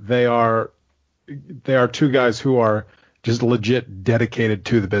 they are two guys who are just legit dedicated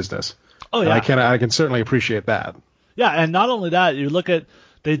to the business. Oh yeah, and I can certainly appreciate that. Yeah, and not only that, you look at,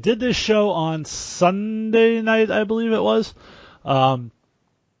 they did this show on Sunday night, I believe it was.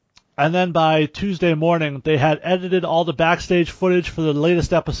 And then by Tuesday morning, they had edited all the backstage footage for the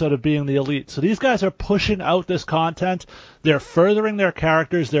latest episode of Being the Elite. So these guys are pushing out this content. They're furthering their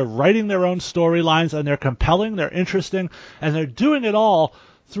characters. They're writing their own storylines, and they're compelling, they're interesting, and they're doing it all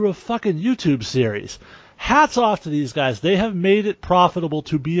through a fucking YouTube series. Hats off to these guys. They have made it profitable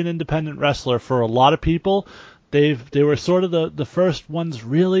to be an independent wrestler for a lot of people. They were sort of the first ones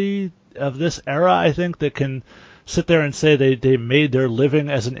really of this era, I think, that can sit there and say they made their living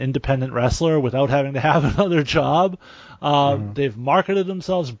as an independent wrestler without having to have another job. They've marketed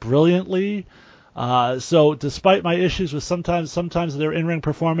themselves brilliantly. So despite my issues with sometimes their in-ring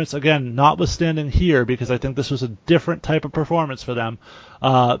performance, again, notwithstanding here, because I think this was a different type of performance for them,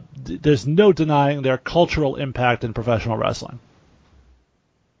 there's no denying their cultural impact in professional wrestling.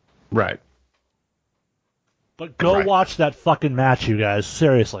 Right. But go watch that fucking match, you guys.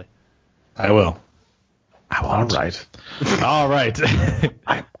 Seriously. I will. All right. All right.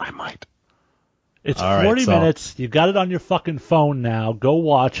 I might. It's 40 minutes. You got it on your fucking phone now. Go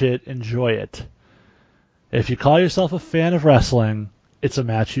watch it. Enjoy it. If you call yourself a fan of wrestling, it's a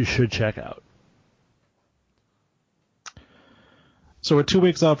match you should check out. So we're 2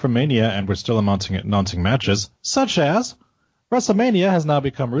 weeks out from Mania, and we're still announcing matches, such as WrestleMania has now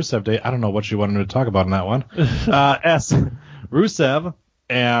become Rusev Day. I don't know what you wanted to talk about in that one. As Rusev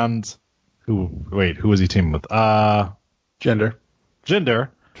and... Who was he teaming with? Jinder.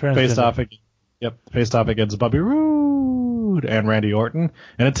 Faced off against Bobby Roode and Randy Orton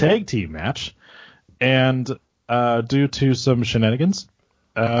in a tag team match. And due to some shenanigans,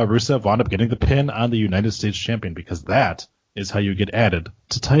 Rusev wound up getting the pin on the United States champion, because that is how you get added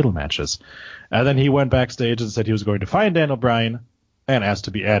to title matches. And then he went backstage and said he was going to find Daniel Bryan and asked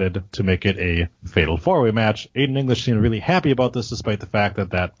to be added to make it a fatal four-way match. Aiden English seemed really happy about this, despite the fact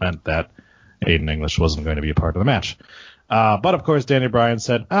that meant that Aiden English wasn't going to be a part of the match. But, of course, Daniel Bryan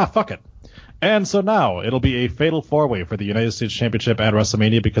said, fuck it. And so now it'll be a fatal four-way for the United States Championship at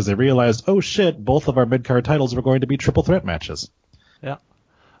WrestleMania, because they realized, oh shit, both of our mid-card titles were going to be triple threat matches. Yeah.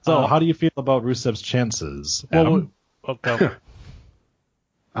 So how do you feel about Rusev's chances, Adam? Okay.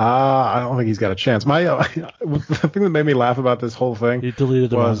 I don't think he's got a chance. The thing that made me laugh about this whole thing, he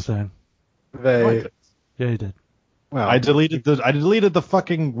deleted the wrong thing. Yeah, he did. Well, I deleted the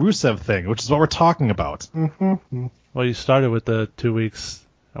fucking Rusev thing, which is what we're talking about. Mm-hmm. Well, you started with the 2 weeks.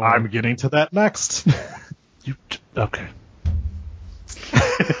 I'm getting to that next. Okay.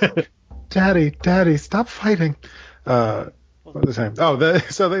 Daddy, stop fighting. What was I saying?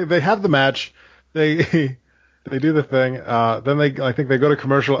 So they have the match. They do the thing. Then I think they go to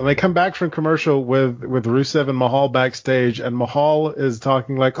commercial, and they come back from commercial with Rusev and Mahal backstage, and Mahal is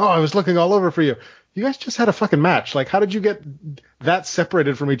talking like, "Oh, I was looking all over for you. You guys just had a fucking match. Like, how did you get that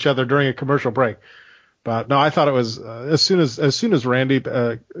separated from each other during a commercial break?" But no, I thought it was as soon as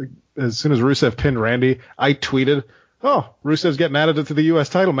Rusev pinned Randy, I tweeted, "Oh, Rusev's getting added to the U.S.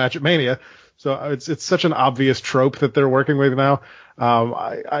 title match at Mania." So it's such an obvious trope that they're working with now.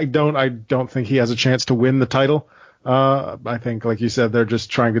 I don't think he has a chance to win the title. I think, like you said, they're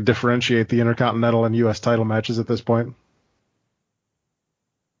just trying to differentiate the Intercontinental and U.S. title matches at this point.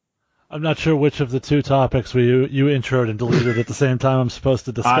 I'm not sure which of the two topics you introed and deleted at the same time I'm supposed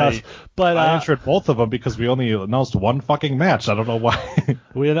to discuss. But I introed both of them because we only announced one fucking match. I don't know why.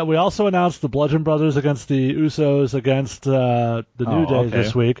 We also announced the Bludgeon Brothers against the Usos against the New Day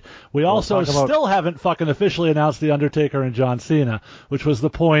this week. We also still haven't fucking officially announced The Undertaker and John Cena, which was the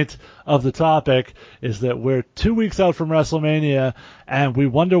point of the topic, is that we're 2 weeks out from WrestleMania, and we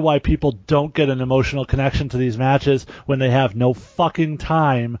wonder why people don't get an emotional connection to these matches when they have no fucking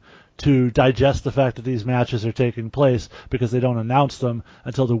time to digest the fact that these matches are taking place, because they don't announce them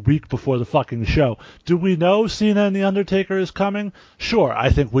until the week before the fucking show. Do we know Cena and The Undertaker is coming? Sure, I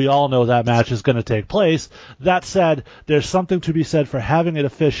think we all know that match is going to take place. That said, there's something to be said for having it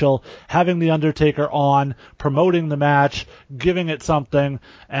official, having The Undertaker on, promoting the match, giving it something,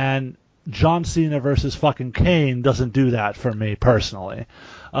 and John Cena versus fucking Kane doesn't do that for me personally.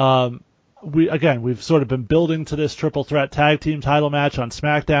 We've sort of been building to this triple threat tag team title match on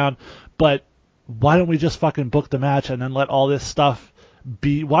SmackDown, but why don't we just fucking book the match and then let all this stuff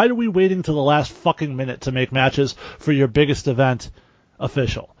be? Why are we waiting to the last fucking minute to make matches for your biggest event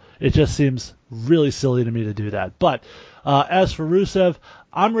official? It just seems really silly to me to do that. But as for Rusev,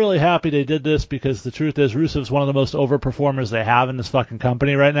 I'm really happy they did this, because the truth is Rusev's one of the most overperformers they have in this fucking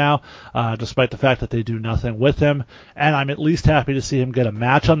company right now, despite the fact that they do nothing with him. And I'm at least happy to see him get a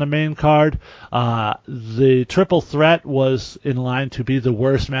match on the main card. The triple threat was in line to be the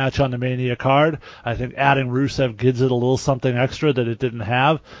worst match on the Mania card. I think adding Rusev gives it a little something extra that it didn't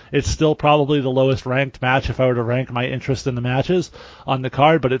have. It's still probably the lowest ranked match if I were to rank my interest in the matches on the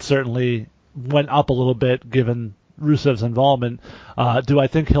card, but it certainly went up a little bit given Rusev's involvement. Do I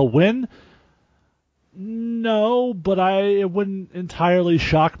think he'll win? No, but it wouldn't entirely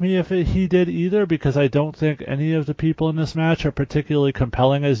shock me if he did either, because I don't think any of the people in this match are particularly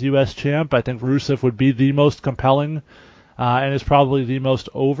compelling as U.S. champ. I think Rusev would be the most compelling and is probably the most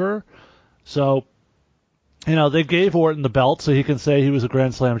over. So, they gave Orton the belt so he can say he was a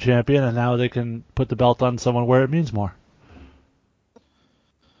Grand Slam champion, and now they can put the belt on someone where it means more.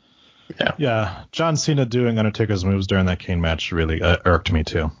 Yeah. John Cena doing Undertaker's moves during that Kane match really irked me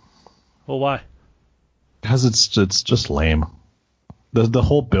too. Well, why? Because it's just lame. The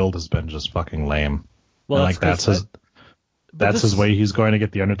whole build has been just fucking lame. Well, and that's his way he's going to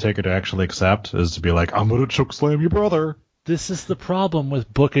get the Undertaker to actually accept, is to be like, I'm gonna chokeslam your brother. This is the problem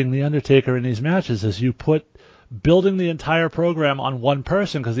with booking the Undertaker in these matches, is you put building the entire program on one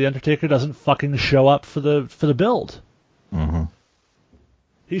person, because the Undertaker doesn't fucking show up for the build. Mm-hmm.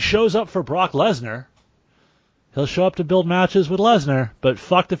 He shows up for Brock Lesnar. He'll show up to build matches with Lesnar, but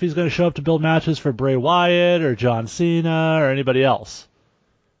fucked if he's going to show up to build matches for Bray Wyatt or John Cena or anybody else.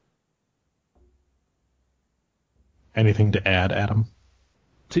 Anything to add, Adam?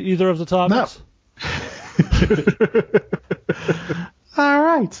 To either of the topics? No. All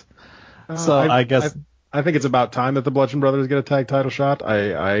right. So I guess... I think it's about time that the Bludgeon Brothers get a tag title shot.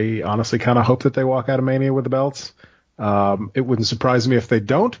 I honestly kind of hope that they walk out of Mania with the belts. It wouldn't surprise me if they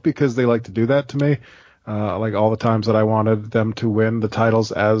don't, because they like to do that to me. Like all the times that I wanted them to win the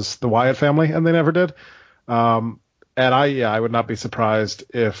titles as the Wyatt family, and they never did. And I would not be surprised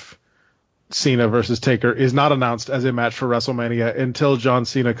if Cena versus Taker is not announced as a match for WrestleMania until John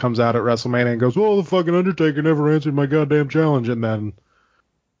Cena comes out at WrestleMania and goes, "Well, the fucking Undertaker never answered my goddamn challenge," and then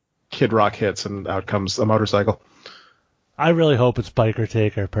Kid Rock hits and out comes a motorcycle. I really hope it's Biker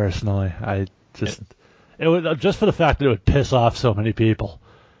Taker, personally. It would, just for the fact that it would piss off so many people.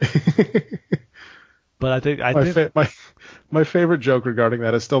 But I think my favorite joke regarding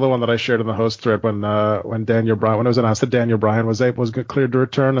that is still the one that I shared in the host thread when Daniel Bryan, when it was announced that Daniel Bryan was cleared to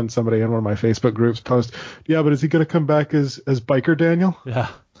return, and somebody in one of my Facebook groups posted, "Yeah, but is he going to come back as Biker Daniel?" Yeah.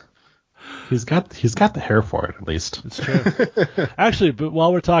 He's got the hair for it, at least. It's true. Actually, but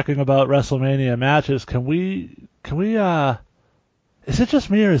while we're talking about WrestleMania matches, can we is it just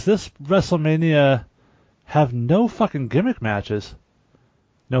me, or is this WrestleMania have no fucking gimmick matches?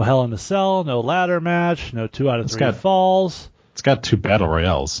 No Hell in a Cell, no ladder match, no 2 out of 3 falls. It's got 2 battle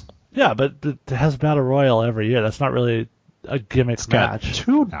royales. Yeah, but it has battle royal every year. That's not really a gimmick match. It's got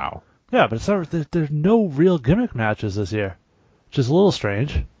 2 now. Yeah, but there's no real gimmick matches this year, which is a little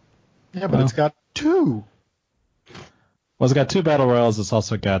strange. Yeah, but it's got 2. Well, it's got 2 battle royals. It's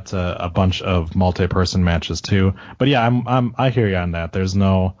also got a bunch of multi-person matches too. But yeah, I hear you on that. There's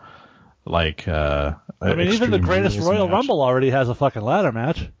no even the Greatest Royal Rumble already has a fucking ladder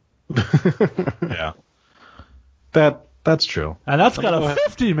match. Yeah, that's true. And that's got a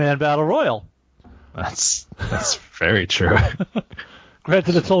 50-man battle royal. That's very true.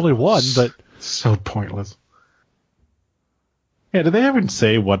 Granted, it's only one, but so pointless. Yeah, did they ever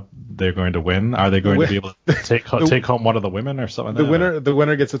say what they're going to win? Are they going to be able to take home one of the women or something? The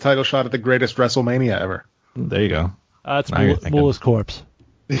winner gets a title shot at the greatest WrestleMania ever. There you go. It's Moolah's corpse.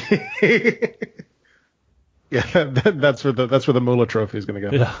 Yeah, that's where the Moolah trophy is going to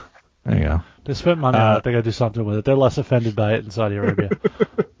go. Yeah. There you go. They spent money on it. They got to do something with it. They're less offended by it in Saudi Arabia.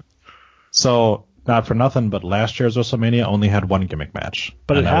 So, not for nothing, but last year's WrestleMania only had one gimmick match.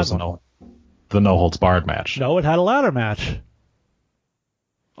 But it had the No Holds Barred match. No, it had a ladder match.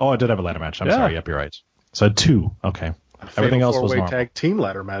 Oh, it did have a ladder match. I'm sorry. Yep, you're right. So it had two. Okay. Everything else was normal. Tag team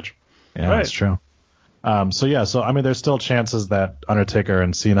ladder match. Yeah, right. That's true. So I mean, there's still chances that Undertaker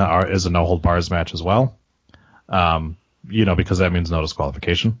and Cena is a No Hold Bars match as well. Because that means no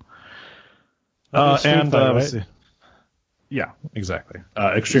disqualification. Right? Yeah, exactly.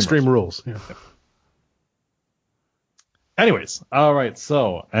 Extreme rules. Yeah. Anyways, all right.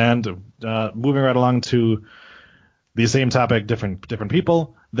 So, moving right along to the same topic, different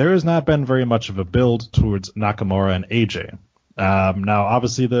people. There has not been very much of a build towards Nakamura and AJ. Now,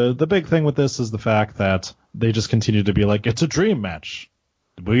 obviously, the big thing with this is the fact that they just continue to be like, it's a dream match.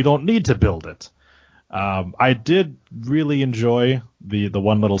 We don't need to build it. I did really enjoy the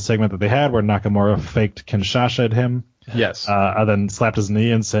one little segment that they had where Nakamura faked Kinshasa at him. Yes. And then slapped his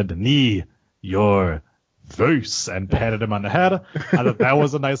knee and said, "Knee, your face," and patted him on the head. I thought that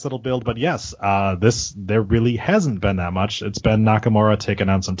was a nice little build. But yes, there really hasn't been that much. It's been Nakamura taking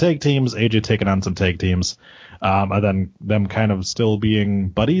on some tag teams, AJ taking on some tag teams, and then them kind of still being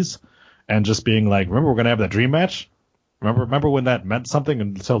buddies and just being like, remember, we're going to have that dream match? Remember when that meant something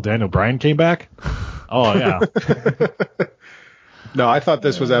until Daniel Bryan came back? Oh, yeah. No, I thought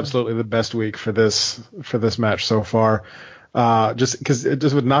this was absolutely the best week for this match so far. Just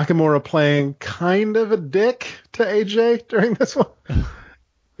with Nakamura playing kind of a dick to AJ during this one.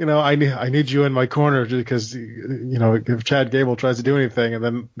 I need you in my corner because, if Chad Gable tries to do anything and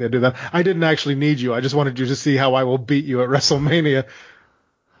then they do that. I didn't actually need you. I just wanted you to see how I will beat you at WrestleMania.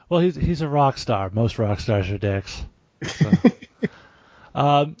 Well, he's a rock star. Most rock stars are dicks. So.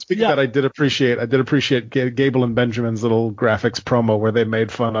 Speaking of that, I did appreciate Gable and Benjamin's little graphics promo where they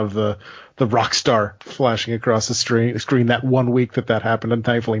made fun of the rock star flashing across the screen that one week that happened, and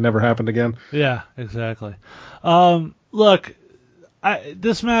thankfully never happened again. Yeah, exactly. Look,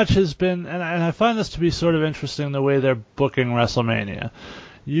 this match has been, and I find this to be sort of interesting the way they're booking WrestleMania.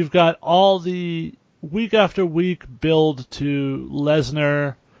 You've got all the week after week build to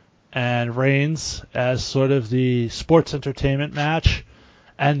Lesnar and Reigns as sort of the sports entertainment match,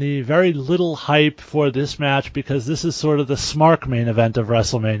 and the very little hype for this match because this is sort of the Smark main event of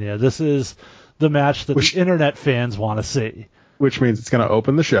WrestleMania. This is the match that the internet fans want to see. Which means it's going to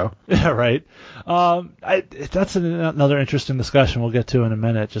open the show. Yeah, right. That's another interesting discussion we'll get to in a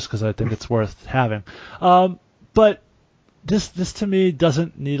minute just because I think it's worth having. But this to me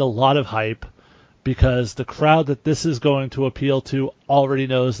doesn't need a lot of hype because the crowd that this is going to appeal to already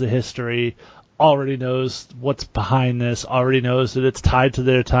knows the history, already knows what's behind this, already knows that it's tied to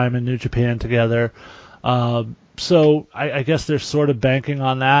their time in New Japan together. So I guess they're sort of banking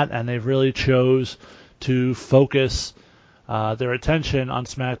on that, and they've really chose to focus their attention on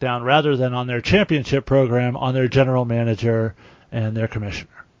SmackDown rather than on their championship program, on their general manager and their commissioner.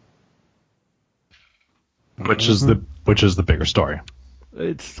 Which is the bigger story.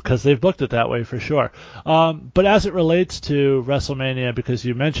 It's because they've booked it that way for sure. But as it relates to WrestleMania, because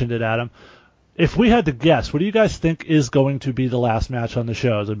you mentioned it, Adam, if we had to guess, what do you guys think is going to be the last match on the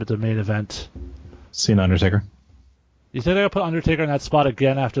show, the main event? Cena Undertaker. You think they're going to put Undertaker in that spot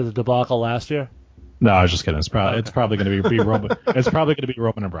again after the debacle last year? No, I was just kidding. It's probably going to be Roman. It's probably going to be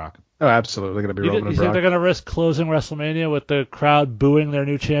Roman and Brock. Oh, absolutely going to be Roman and Brock. You think they're going to risk closing WrestleMania with the crowd booing their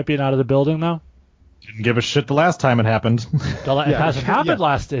new champion out of the building, though? Didn't give a shit the last time it happened. It hasn't happened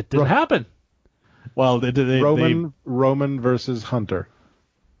last. It didn't happen. Well, Roman versus Hunter.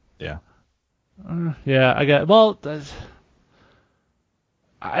 Yeah. Yeah, I get. Well,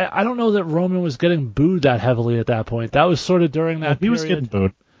 I don't know that Roman was getting booed that heavily at that point. That was sort of during that period. He was getting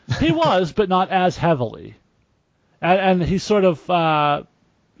booed. He was, but not as heavily. And he sort of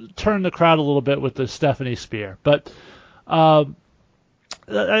turned the crowd a little bit with the Stephanie Spear. But I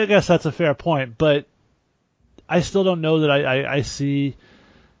guess that's a fair point. But I still don't know that I see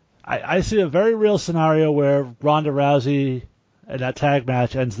a very real scenario where Ronda Rousey in that tag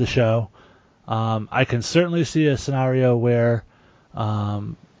match ends the show. I can certainly see a scenario where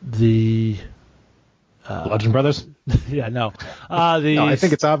the Bludgeon Brothers? Yeah, no. No, I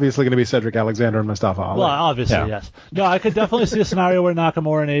think it's obviously going to be Cedric Alexander and Mustafa Ali. Well, obviously, yes. No, I could definitely see a scenario where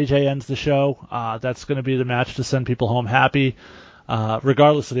Nakamura and AJ ends the show. That's going to be the match to send people home happy,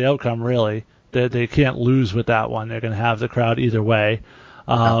 regardless of the outcome, really. They can't lose with that one. They're going to have the crowd either way.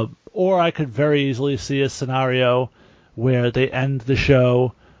 Or I could very easily see a scenario where they end the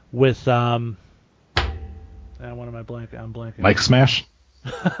show with what am I blanking? I'm blanking. Mike Smash.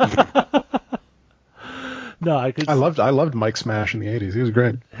 No, I could. I loved Mike Smash in the '80s. He was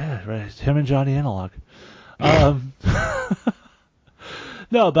great. Yeah, right. Him and Johnny Analog.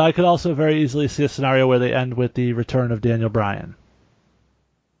 No, but I could also very easily see a scenario where they end with the return of Daniel Bryan.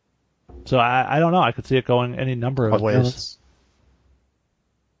 So I don't know. I could see it going any number of ways.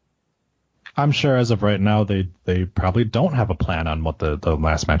 I'm sure as of right now they probably don't have a plan on what the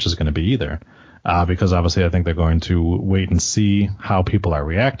last match is going to be either. Because obviously I think they're going to wait and see how people are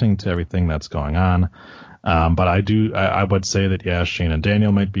reacting to everything that's going on. But I would say that, yeah, Shane and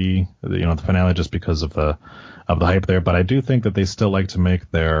Daniel might be, the finale just because of the hype there. But I do think that they still like to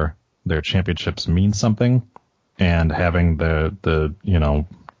make their championships mean something, and having the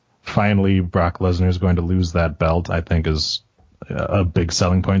finally Brock Lesnar is going to lose that belt, I think is a big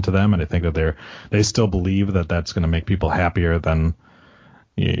selling point to them. And I think that they still believe that that's going to make people happier than,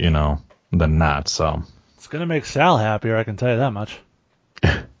 than not. So it's going to make Sal happier, I can tell you that much.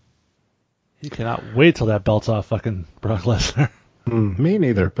 He cannot wait till that belt's off fucking Brock Lesnar. Me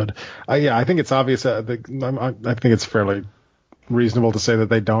neither, but I think it's obvious. I think it's fairly reasonable to say that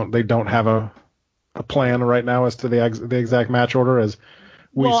they don't have a plan right now as to the exact match order. As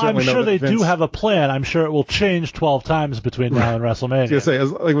I'm sure they do have a plan. I'm sure it will change 12 times between now and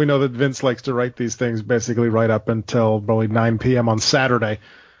WrestleMania. We know that Vince likes to write these things basically right up until probably 9 p.m. on Saturday.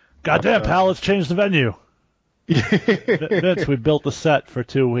 Goddamn, pal, let's change the venue. Vince, we built the set for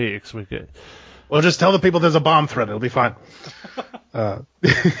 2 weeks. Well, just tell the people there's a bomb threat. It'll be fine. Yeah,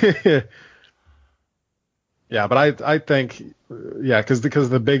 but I think, because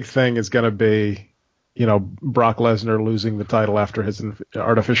the big thing is going to be, Brock Lesnar losing the title after his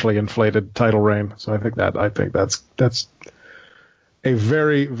artificially inflated title reign. So I think that's a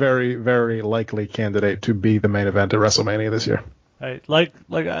very, very, very likely candidate to be the main event at WrestleMania this year. Right.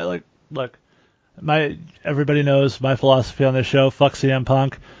 Everybody knows my philosophy on this show. Fuck CM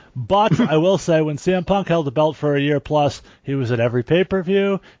Punk. But I will say, when CM Punk held the belt for a year plus, he was at every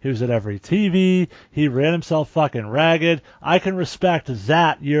pay-per-view, he was at every TV, he ran himself fucking ragged. I can respect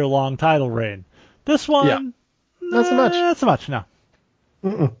that year-long title reign. This one, not so much. Not so much, no.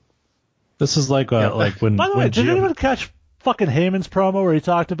 Mm-mm. This is like when. By the way, did anyone catch fucking Heyman's promo where he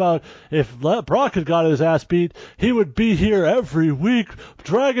talked about if Brock had got his ass beat, he would be here every week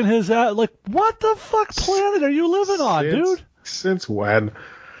dragging his ass? Like, what the fuck planet are you living on, dude? Since when?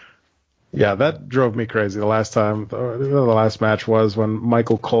 Yeah, that drove me crazy the last time. The last match was when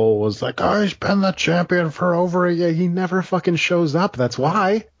Michael Cole was like, he's been the champion for over a year. He never fucking shows up. That's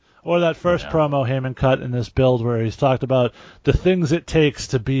why. Or that first promo Heyman cut in this build where he's talked about the things it takes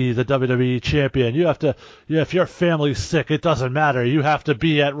to be the WWE champion. You have to, if your family's sick, it doesn't matter. You have to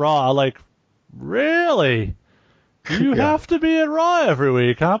be at Raw. Like, really? You have to be at Raw every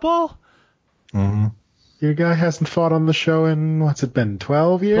week, huh, Paul? Mm-hmm. Your guy hasn't fought on the show in, what's it been,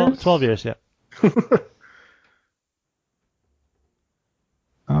 12 years? 12 years, yeah.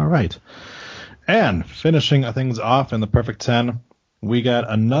 All right. And finishing things off in the Perfect 10, we got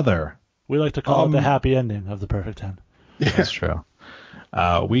another. We like to call it the happy ending of the Perfect 10. Yeah. That's true.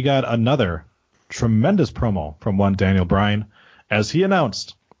 We got another tremendous promo from one Daniel Bryan as he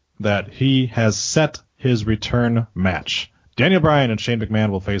announced that he has set his return match. Daniel Bryan and Shane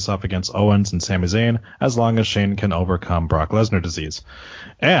McMahon will face off against Owens and Sami Zayn as long as Shane can overcome Brock Lesnar disease.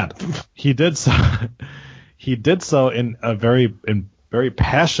 And he did so. He did so in a very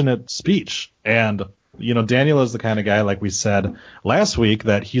passionate speech. And Daniel is the kind of guy, like we said last week,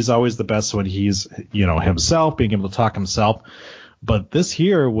 that he's always the best when he's himself, being able to talk himself. But this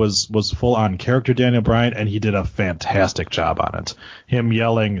here was full on character Daniel Bryan, and he did a fantastic job on it. Him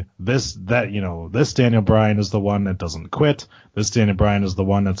yelling this Daniel Bryan is the one that doesn't quit. This Daniel Bryan is the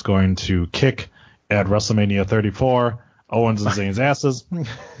one that's going to kick at WrestleMania 34 Owens and Zayn's asses.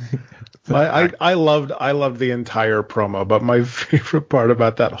 I loved the entire promo, but my favorite part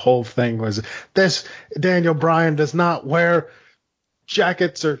about that whole thing was this: Daniel Bryan does not wear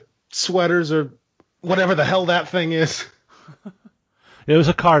jackets or sweaters or whatever the hell that thing is. It was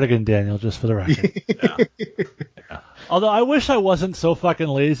a cardigan, Daniel, just for the record. Yeah. Although I wish I wasn't so fucking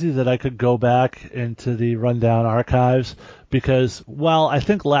lazy that I could go back into the rundown archives, because, I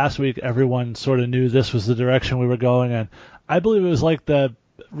think last week everyone sort of knew this was the direction we were going, and I believe it was like the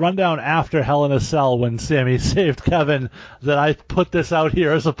rundown after Hell in a Cell when Sammy saved Kevin that I put this out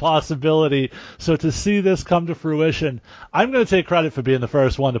here as a possibility. So to see this come to fruition, I'm going to take credit for being the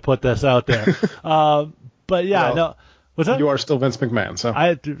first one to put this out there. But yeah, no. What's that? You are still Vince McMahon, so.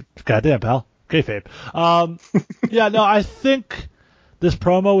 Goddamn, pal. Kayfabe. I think This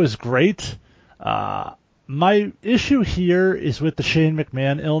promo is great. My issue here is with the Shane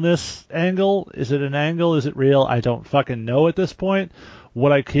McMahon illness angle. Is it an angle? Is it real? I don't fucking know at this point.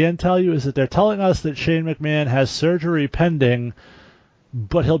 What I can tell you is that they're telling us that Shane McMahon has surgery pending,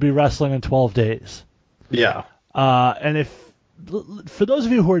 but he'll be wrestling in 12 days. Yeah. And for those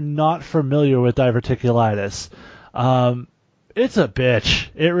of you who are not familiar with diverticulitis, it's a bitch.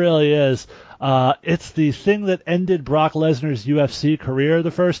 It really is. It's the thing that ended Brock Lesnar's UFC career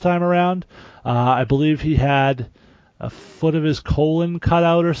the first time around. I believe he had a foot of his colon cut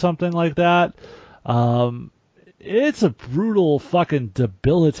out or something like that. It's a brutal, fucking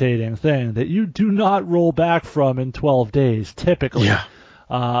debilitating thing that you do not roll back from in 12 days, typically. Yeah.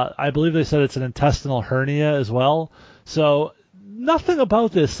 I believe they said it's an intestinal hernia as well. So nothing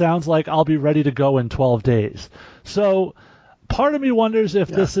about this sounds like I'll be ready to go in 12 days. So part of me wonders if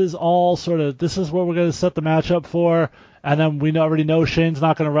this is all this is what we're going to set the match up for, and then we already know Shane's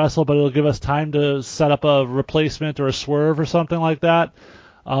not going to wrestle, but it'll give us time to set up a replacement or a swerve or something like that.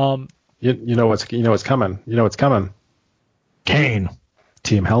 You know what's coming. You know what's coming. Kane.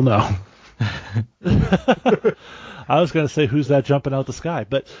 Team Hell No. I was going to say, who's that jumping out the sky?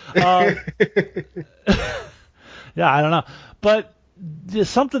 But yeah, I don't know. But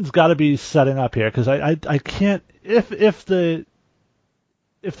something's got to be setting up here, because I can't. If the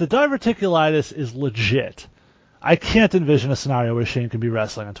diverticulitis is legit, I can't envision a scenario where Shane can be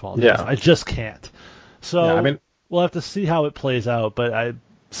wrestling in 12 days. Yeah. I just can't. So we'll have to see how it plays out, but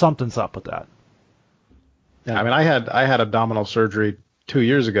something's up with that. Yeah, I mean, I had abdominal surgery 2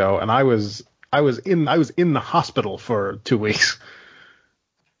 years ago, and I was in the hospital for 2 weeks.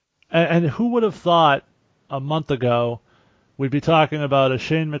 And who would have thought a month ago we'd be talking about a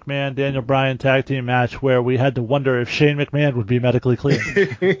Shane McMahon, Daniel Bryan tag team match where we had to wonder if Shane McMahon would be medically clean.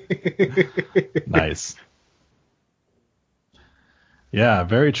 Nice. Yeah,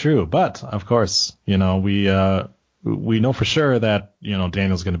 very true. But of course, we know for sure that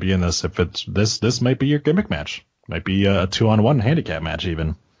Daniel's going to be in this. If it's this might be your gimmick match, might be a 2-on-1 handicap match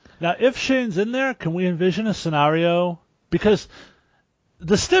even. Now, if Shane's in there, can we envision a scenario? Because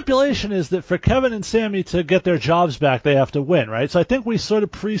the stipulation is that for Kevin and Sami to get their jobs back, they have to win, right? So I think we sort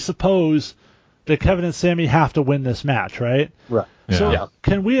of presuppose that Kevin and Sami have to win this match, right? Right. So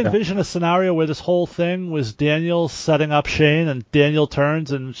can we envision a scenario where this whole thing was Daniel setting up Shane, and Daniel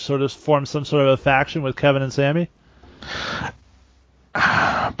turns and sort of forms some sort of a faction with Kevin and Sami?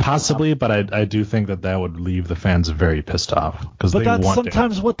 Possibly, but I do think that would leave the fans very pissed off, because but that's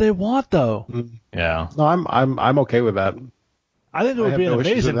sometimes what they want, though. Yeah. No, I'm okay with that. I think it would be an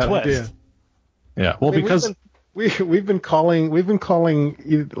amazing twist. Idea. Yeah. Well, because we've been calling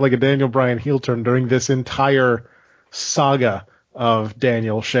like a Daniel Bryan heel turn during this entire saga of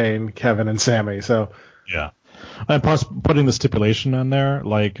Daniel, Shane, Kevin, and Sami. So yeah, and plus putting the stipulation on there,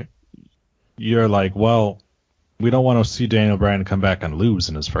 like you're like, well, we don't want to see Daniel Bryan come back and lose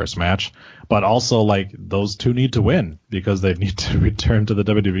in his first match, but also like those two need to win because they need to return to the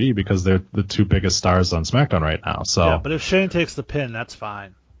WWE because they're the two biggest stars on SmackDown right now. So yeah, but if Shane takes the pin, that's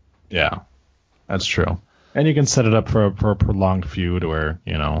fine. Yeah, that's true. And you can set it up for a prolonged feud where,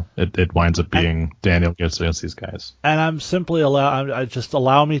 it winds up being Daniel gets against these guys. And I'm simply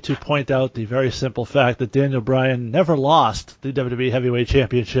allow me to point out the very simple fact that Daniel Bryan never lost the WWE Heavyweight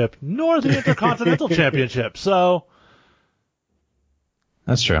Championship nor the Intercontinental Championship. So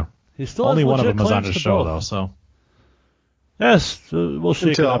that's true. He still only has one of them was on his show both. though. So yes, we'll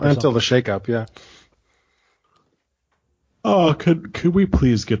shake it up until the shake-up. Yeah. Oh, could we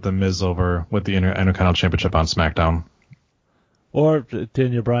please get the Miz over with the Intercontinental Championship on SmackDown? Or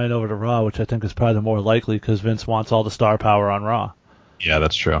Daniel Bryan over to Raw, which I think is probably the more likely because Vince wants all the star power on Raw. Yeah,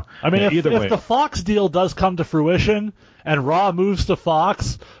 that's true. I mean, if the Fox deal does come to fruition and Raw moves to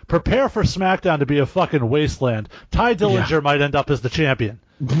Fox, prepare for SmackDown to be a fucking wasteland. Ty Dillinger might end up as the champion.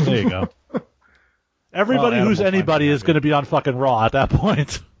 There you go. Everybody who's anybody is going to be on fucking Raw at that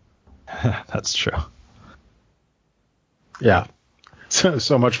point. That's true. Yeah.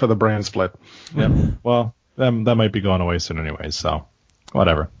 So much for the brand split. Yep. Well, that might be going away soon anyway, so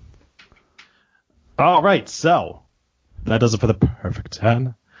whatever. All right, so that does it for the Perfect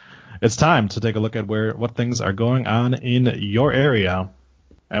 10. It's time to take a look at what things are going on in your area.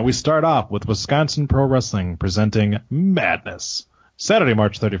 And we start off with Wisconsin Pro Wrestling presenting Madness. Saturday,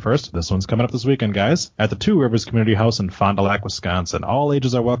 March 31st. This one's coming up this weekend, guys, at the Two Rivers Community House in Fond du Lac, Wisconsin. All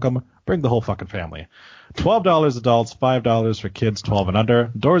ages are welcome. Bring the whole fucking family. $12 adults, $5 for kids 12 and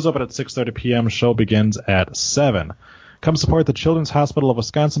under. Doors open at 6:30 p.m. Show begins at 7. Come support the Children's Hospital of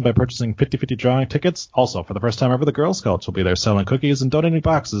Wisconsin by purchasing 50/50 drawing tickets. Also, for the first time ever, the Girl Scouts will be there selling cookies and donating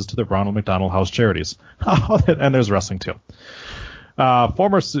boxes to the Ronald McDonald House charities. Oh, and there's wrestling, too.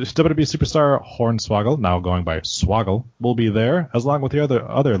 Former WWE superstar Hornswoggle, now going by Swoggle, will be there, as along with the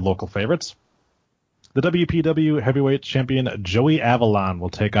other local favorites. The WPW Heavyweight Champion Joey Avalon will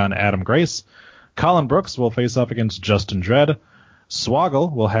take on Adam Grace. Colin Brooks will face off against Justin Dredd.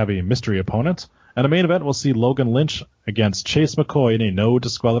 Swoggle will have a mystery opponent. And the main event will see Logan Lynch against Chase McCoy in a no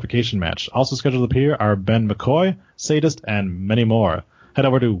disqualification match. Also scheduled to appear are Ben McCoy, Sadist, and many more. Head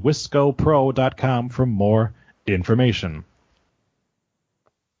over to wiscopro.com for more information.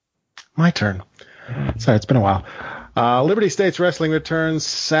 My turn. Sorry, it's been a while. Liberty States Wrestling returns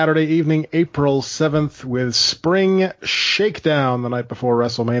Saturday evening, April 7th, with Spring Shakedown the night before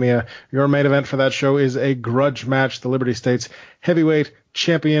WrestleMania. Your main event for that show is a grudge match. The Liberty States Heavyweight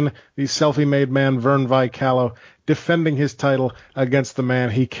Champion, the selfie-made man Vern Vicalo, defending his title against the man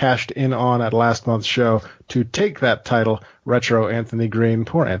he cashed in on at last month's show to take that title, Retro Anthony Green.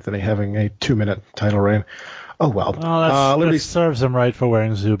 Poor Anthony having a 2-minute title reign. Oh, well. That serves him right for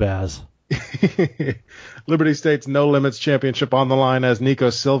wearing Zubaz. Liberty States No Limits Championship on the line as Nico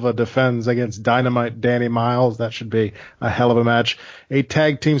Silva defends against Dynamite Danny Miles. That should be a hell of a match. A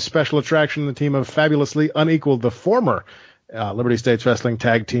tag team special attraction, the team of Fabulously Unequaled, the former Liberty States Wrestling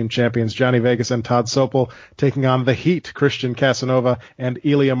Tag Team Champions Johnny Vegas and Todd Sopel, taking on the Heat, Christian Casanova and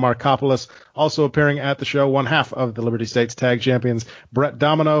Elia Markopoulos. Also appearing at the show, one half of the Liberty States Tag Champions, Brett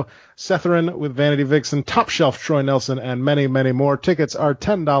Domino, Setherin with Vanity Vixen, Top Shelf Troy Nelson, and many, many more. Tickets are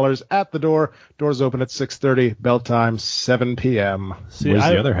 $10 at the door. Doors open at 6:30, bell time 7 p.m. Where's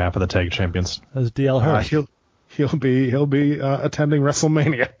the other half of the Tag Champions? That's DL Hurst. He'll be attending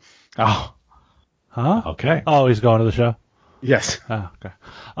WrestleMania. Oh. Huh? Okay. Oh, he's going to the show? Yes. Oh, okay.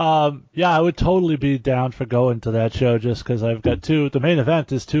 I would totally be down for going to that show just because I've got the main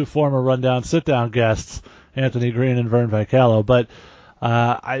event is two former Rundown sit-down guests, Anthony Green and Vern Vicalo. But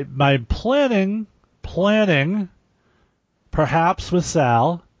I'm planning, perhaps with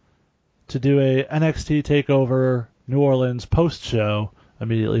Sal, to do a NXT TakeOver New Orleans post-show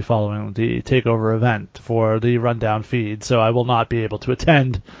immediately following the TakeOver event for the Rundown feed. So I will not be able to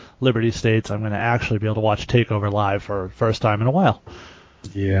attend Liberty States. I'm going to actually be able to watch TakeOver live for the first time in a while.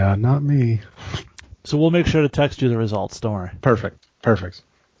 Yeah, not me. So we'll make sure to text you the results. Don't worry. Perfect.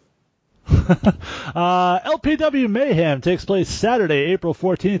 LPW Mayhem takes place Saturday, April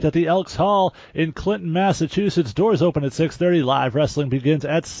 14th at the Elks Hall in Clinton, Massachusetts. Doors open at 6:30. Live wrestling begins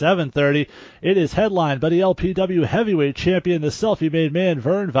at 7:30. It is headlined by the LPW Heavyweight Champion, the selfie-made man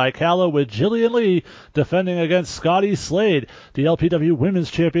Vern Vicalo, with Jillian Lee defending against Scotty Slade. The LPW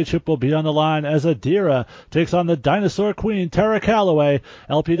Women's Championship will be on the line as Adira takes on the Dinosaur Queen, Tara Calloway.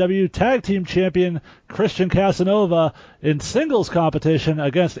 LPW Tag Team Champion Christian Casanova in singles competition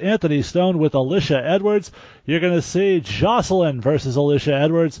against Anthony Stone with Alicia Edwards. You're going to see Jocelyn versus Alicia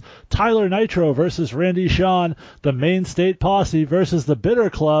Edwards, Tyler Nitro versus Randy Shawn, the Main State Posse versus the Bitter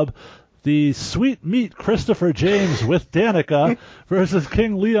Club, the Sweet Meat Christopher James with Danica versus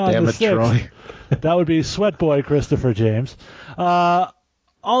King Leon the Sixth. That would be Sweat Boy Christopher James.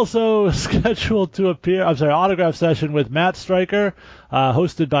 Also scheduled to appear, autograph session with Matt Stryker,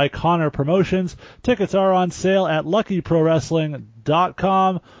 hosted by Connor Promotions. Tickets are on sale at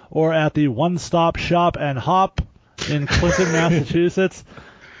luckyprowrestling.com or at the One Stop Shop and Hop in Clinton, Massachusetts.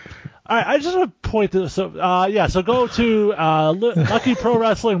 I just want to point this. So go to Lucky Pro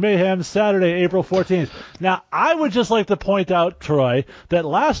Wrestling Mayhem Saturday, April 14th. Now, I would just like to point out, Troy, that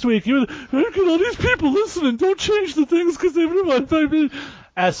last week you look at all these people listening. Don't change the things because they would.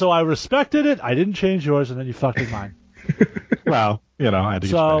 And so I respected it. I didn't change yours, and then you fucked with mine. Well, I had to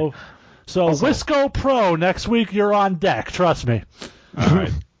get So Wisco Pro next week. You're on deck. Trust me. All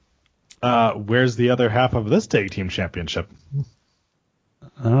right. Where's the other half of this tag team championship?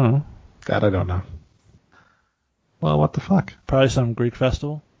 Oh, that I don't know. Well, what the fuck? Probably some Greek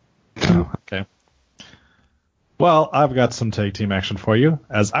festival. Oh, okay. Well, I've got some tag team action for you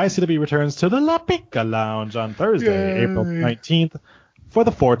as ICW returns to the La Pica Lounge on Thursday, April 19th for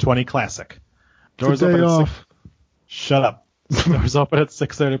the 420 Classic. Doors open at 6. Shut up. Doors open at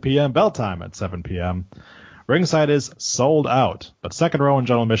 6:30 p.m. Bell time at 7 p.m. Ringside is sold out, but second row and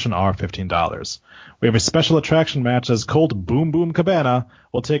general admission are $15. We have a special attraction match as Colt Boom Boom Cabana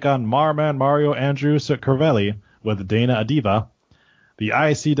will take on Marman Mario Andrew Cervelli with Dana Adiva. The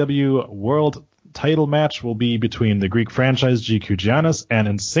ICW World title match will be between the Greek franchise GQ Giannis and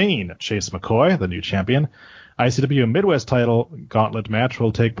Insane Chase McCoy, the new champion. ICW Midwest title gauntlet match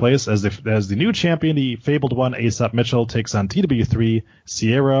will take place as the new champion, the fabled one, Aesop Mitchell, takes on TW3,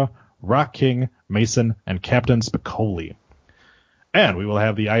 Sierra, Rock King, Mason, and Captain Spicoli. And we will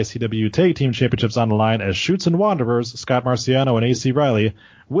have the ICW Tag Team Championships on the line as Shoots and Wanderers, Scott Marciano and AC Riley,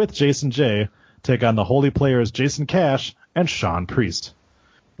 with Jason J, take on the Holy Players Jason Cash and Sean Priest.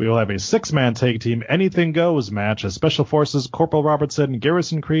 We will have a 6-man tag team Anything Goes match as Special Forces Corporal Robertson,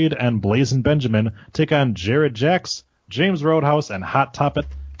 Garrison Creed, and Blazin' Benjamin take on Jared Jacks, James Roadhouse, and Hot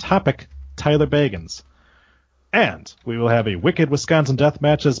Topic Tyler Bagans. And we will have a Wicked Wisconsin Death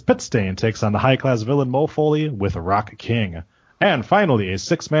match as Pitstain takes on the high-class villain Mo Foley with Rock King. And finally, a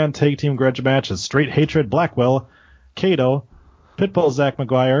 6-man tag team grudge match as Straight Hatred Blackwell, Kato, Pitbull Zach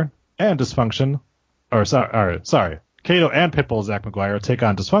McGuire, and Dysfunction. Kato and Pitbull Zach McGuire take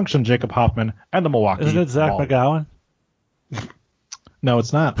on Dysfunction Jacob Hoffman and the Milwaukee. Isn't it Zach McGowan? No,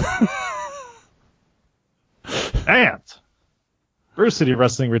 it's not. And Brew City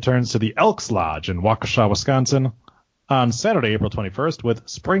Wrestling returns to the Elks Lodge in Waukesha, Wisconsin on Saturday, April 21st with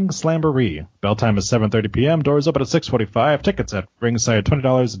Spring Slamboree. Bell time is 7:30 p.m. Doors open at 6:45. Tickets at ringside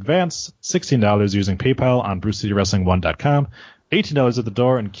 $20 advance, $16 using PayPal on BrewCityWrestling1.com, $18 at the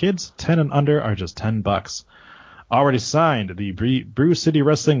door, and kids 10 and under are just $10. Already signed, the Brew City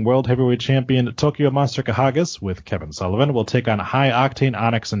Wrestling World Heavyweight Champion Tokyo Monster Kahagas with Kevin Sullivan will take on High Octane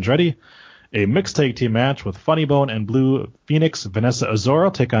Onyx Andretti. A mixed tag team match with Funny Bone and Blue Phoenix Vanessa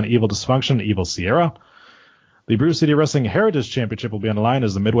Azora take on Evil Dysfunction and Evil Sierra. The Brew City Wrestling Heritage Championship will be on the line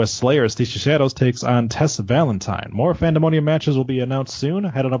as the Midwest Slayer Stacey Shadows takes on Tess Valentine. More Fandemonium matches will be announced soon.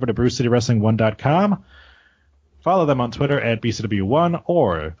 Head on over to BrewCityWrestling1.com. Follow them on Twitter at BCW1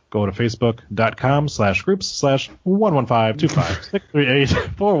 or go to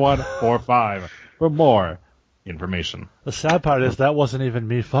Facebook.com/groups/1152563844145 for more information. The sad part is that wasn't even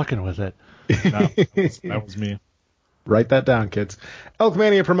me fucking with it. No, that was me. Write that down, kids.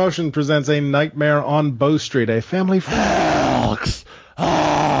 Elkmania Promotion presents A Nightmare on Bow Street, a family... Elks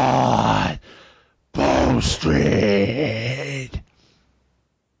on Bow Street.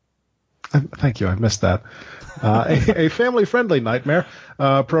 Thank you, I missed that. A family-friendly nightmare,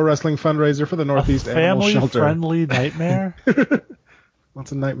 pro wrestling fundraiser for the Northeast Animal Shelter. Family-friendly nightmare?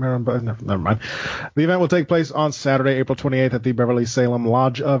 What's a nightmare on... Never mind. The event will take place on Saturday, April 28th at the Beverly Salem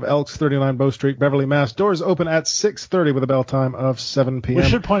Lodge of Elks, 39 Bow Street, Beverly, Mass. Doors open at 6:30 with a bell time of 7 p.m. We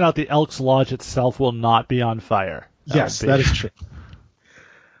should point out the Elks Lodge itself will not be on fire. Yes, that is true.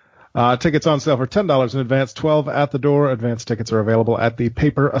 Tickets on sale for $10 in advance, $12 at the door. Advance tickets are available at the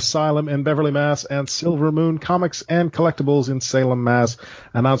Paper Asylum in Beverly, Mass. and Silver Moon Comics and Collectibles in Salem, Mass.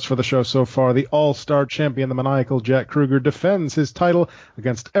 Announced for the show so far, the All-Star Champion, the maniacal Jack Kruger, defends his title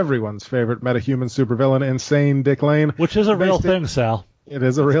against everyone's favorite metahuman supervillain, Insane Dick Lane. Which is a real thing, Sal. It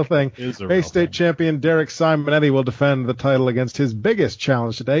is a real thing. Bay State champion Derek Simonetti will defend the title against his biggest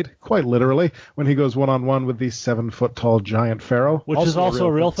challenge to date, quite literally, when he goes one-on-one with the 7-foot-tall giant Pharaoh. Which is also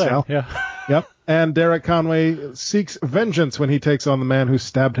a real thing. Yeah. Yep. And Derek Conway seeks vengeance when he takes on the man who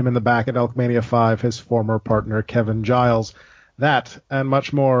stabbed him in the back at Elkmania 5, his former partner Kevin Giles. That and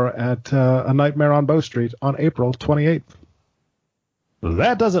much more at A Nightmare on Bow Street on April 28th.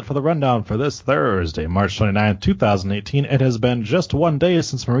 That does it for the rundown for this Thursday, March 29th, 2018. It has been just one day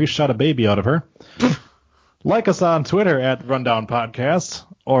since Marie shot a baby out of her. Like us on Twitter at Rundown Podcast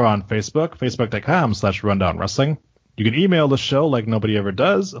or on Facebook, facebook.com/Rundown Wrestling. You can email the show like nobody ever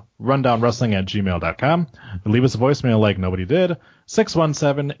does, rundownwrestling@gmail.com. Leave us a voicemail like nobody did,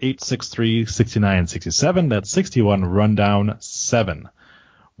 617-863-6967. That's 61 Rundown 7.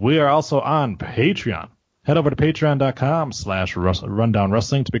 We are also on Patreon. Head over to patreon.com/Rundown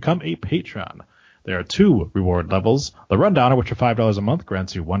Wrestling to become a patron. There are 2 reward levels. The Rundowner, which are $5 a month,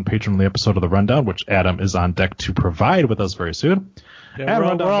 grants you 1 patron-only episode of the Rundown, which Adam is on deck to provide with us very soon. Yeah,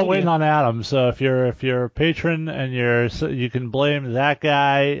 we're all waiting on Adam. So if you're a patron and you can blame that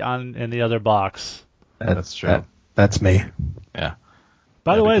guy in the other box. That's true. That's me. Yeah.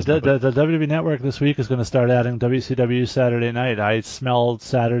 By the way, the WWE Network this week is going to start adding WCW Saturday Night. I smelled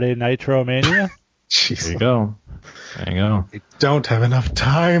Saturday Nitro Mania. Jeez. There you go. I don't have enough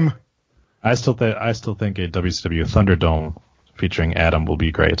time. I still think a WCW Thunderdome featuring Adam will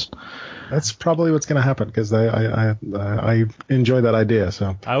be great. That's probably what's going to happen because I enjoy that idea.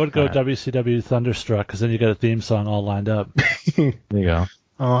 So I would go WCW Thunderstruck because then you get a theme song all lined up. There you go.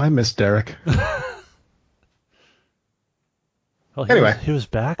 Oh, I miss Derek. Well, anyway, he was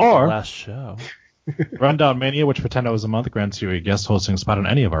back at the last show. Rundown Mania, which for $10 a month grants you a guest hosting spot on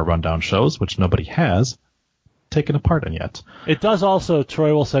any of our Rundown shows, which nobody has taken a part in yet. It does also.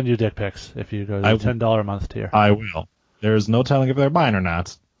 Troy will send you dick pics if you go to the $10 a month tier. I will. There is no telling if they're mine or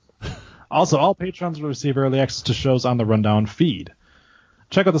not. Also, all patrons will receive early access to shows on the Rundown feed.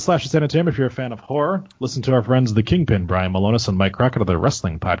 Check out the Slashers Entertainment if you're a fan of horror. Listen to our friends The Kingpin, Brian Malonis, and Mike Crockett of the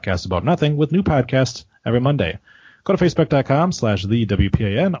Wrestling Podcast About Nothing with new podcasts every Monday. Go to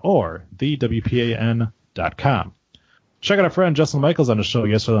facebook.com/thewpan or thewpan.com. Check out our friend Justin Michaels on the show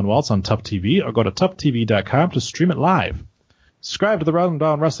Yesterday on Waltz on Tup TV, or go to tuptv.com to stream it live. Subscribe to the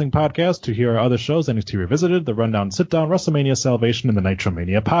Rundown Wrestling Podcast to hear our other shows, NXT Revisited, the Rundown Sit Down, WrestleMania Salvation, and the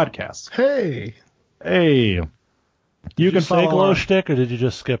Nitromania Podcast. Hey! You can follow Glow Stick, or did you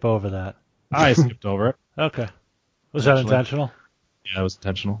just skip over that? I skipped over it. Okay. Was that intentional? Yeah, it was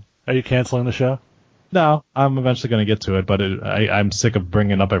intentional. Are you canceling the show? No, I'm eventually going to get to it, but I'm sick of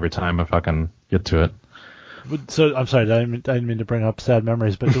bringing it up every time if I can get to it. So, I'm sorry, I didn't mean to bring up sad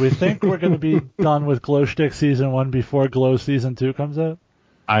memories, but do we think we're going to be done with Glow Stick Season 1 before Glow Season 2 comes out?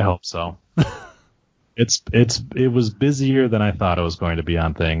 I hope so. It was busier than I thought it was going to be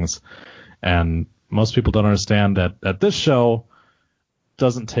on things, and most people don't understand that this show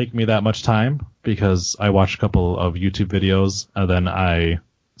doesn't take me that much time because I watch a couple of YouTube videos, and then I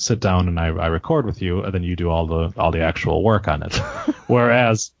sit down and I record with you, and then you do all the actual work on it.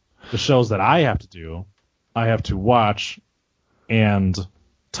 Whereas the shows that I have to do, I have to watch and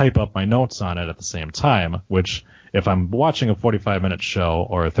type up my notes on it at the same time, which if I'm watching a 45-minute show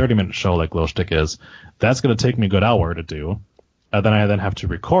or a 30-minute show like Glow Stick is, that's going to take me a good hour to do. And then I have to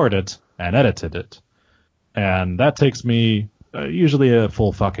record it and edit it. And that takes me usually a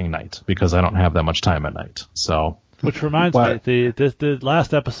full fucking night because I don't have that much time at night. So, which reminds me, the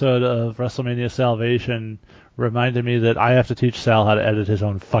last episode of WrestleMania Salvation reminded me that I have to teach Sal how to edit his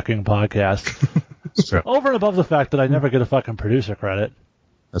own fucking podcast. That's true. Over and above the fact that I never get a fucking producer credit.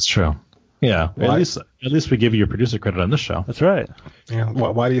 That's true. Yeah, at least we give you your producer credit on this show. That's right. Yeah.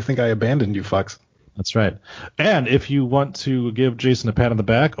 Why do you think I abandoned you, fucks? That's right. And if you want to give Jason a pat on the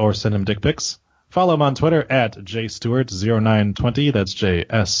back or send him dick pics, follow him on Twitter at jstewart0920. That's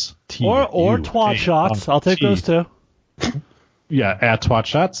JST. Or twat shots. I'll take those too. Yeah, at twat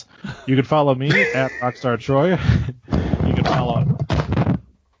shots. You can follow me at Rockstar Troy. You can follow.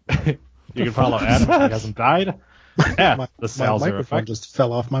 You can follow Adam if he hasn't died. At the Salzer microphone Effect. Just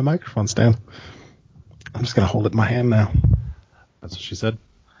fell off my microphone stand. I'm just going to hold it in my hand now. That's what she said.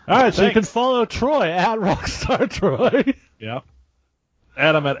 All right, so you can follow Troy at Rockstar Troy. Yeah.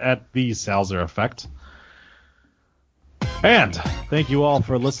 Adam at the Salzer Effect. And thank you all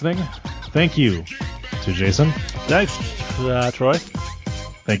for listening. Thank you to Jason. Thanks, Troy.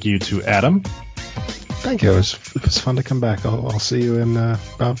 Thank you to Adam. Thank you. It was fun to come back. I'll see you in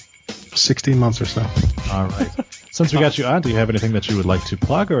about 16 months or so. All right. Since we got you on, do you have anything that you would like to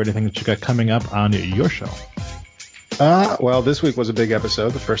plug or anything that you got coming up on your show? Well, this week was a big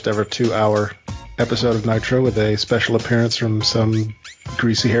episode, the first ever 2-hour episode of Nitro with a special appearance from some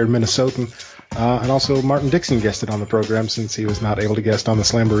greasy-haired Minnesotan. And also Martin Dixon guested on the program since he was not able to guest on the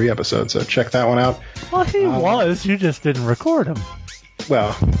Slamboree episode. So check that one out. Well, he was. You just didn't record him.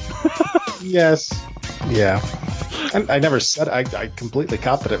 Well, yes. Yeah. And I never said I completely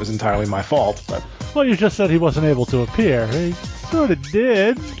copped that it was entirely my fault. But well, you just said he wasn't able to appear. He sort of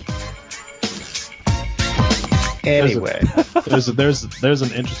did. Anyway, there's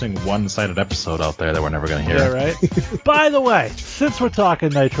an interesting one-sided episode out there that we're never going to hear. Yeah, right. By the way, since we're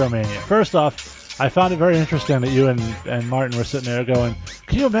talking Nitromania, first off, I found it very interesting that you and Martin were sitting there going,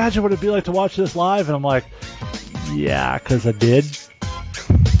 "Can you imagine what it'd be like to watch this live?" And I'm like, "Yeah, because I did."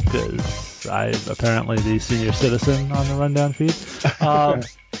 Because I'm apparently the senior citizen on the Rundown feed. I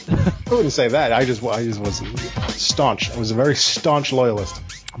wouldn't say that. I just was staunch. I was a very staunch loyalist.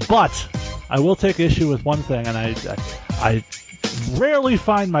 But I will take issue with one thing, and I rarely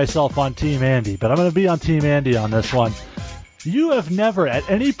find myself on Team Andy, but I'm going to be on Team Andy on this one. You have never, at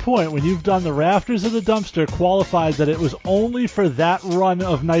any point when you've done the Rafters of the Dumpster, qualified that it was only for that run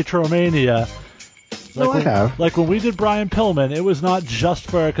of Nitromania. I have. Like when we did Brian Pillman, it was not just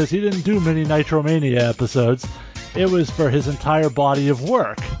for, because he didn't do many Nitromania episodes, it was for his entire body of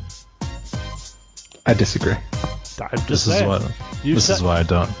work. I disagree. This is why I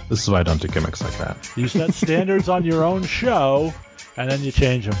don't do gimmicks like that. You set standards on your own show, and then you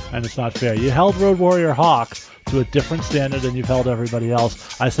change them, and it's not fair. You held Road Warrior Hawk to a different standard than you've held everybody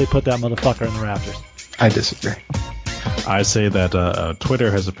else. I say put that motherfucker in the rafters. I disagree. I say that Twitter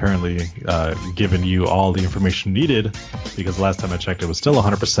has apparently given you all the information needed, because last time I checked it was still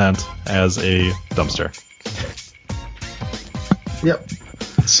 100% as a dumpster. Yep.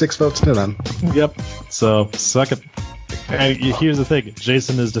 6 votes to none. Yep. So, suck it. And here's the thing.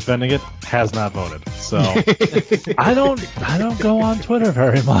 Jason is defending it, has not voted. So I don't go on Twitter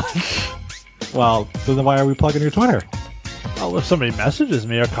very much. Well, then why are we plugging your Twitter? Well, if somebody messages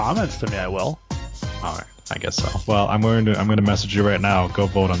me or comments to me, I will. All right. I guess so. Well, I'm going to message you right now. Go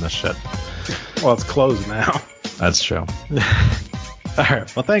vote on this shit. Well, it's closed now. That's true. All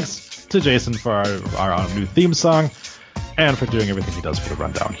right. Well, thanks to Jason for our new theme song and for doing everything he does for the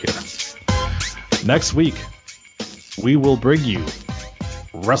Rundown here. Next week, we will bring you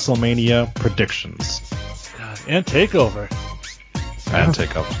WrestleMania predictions. God, and TakeOver. And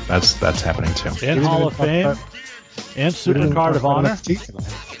TakeOver. That's happening too. And Hall of Fame. And Supercard of Honor.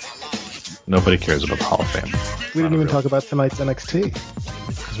 Nobody cares about the Hall of Fame. We didn't even talk about tonight's NXT.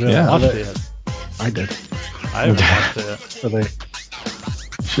 Because we haven't watched it yet. I did. I haven't watched it yet. So they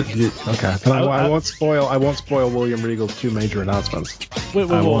okay. Then I won't spoil William Regal's two major announcements. Wait.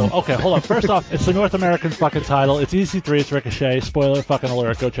 Okay, hold on. First off, it's the North American fucking title. It's EC3. It's Ricochet. Spoiler fucking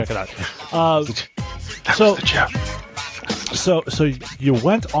alert. Go check it out. So you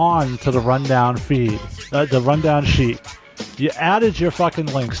went on to the rundown feed, the rundown sheet. You added your fucking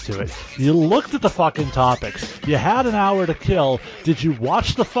links to it. You looked at the fucking topics. You had an hour to kill. Did you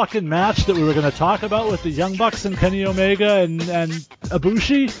watch the fucking match that we were going to talk about with the Young Bucks and Kenny Omega and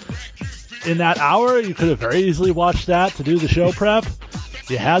Ibushi? In that hour, you could have very easily watched that to do the show prep.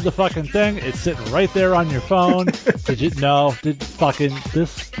 You had the fucking thing. It's sitting right there on your phone. Did you? No. Did fucking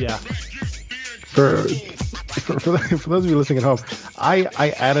this? Yeah. For those of you listening at home,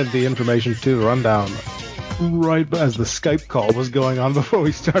 I added the information to the rundown right as the Skype call was going on before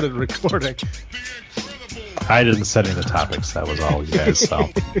we started recording. I didn't set any of the topics. That was all you guys. So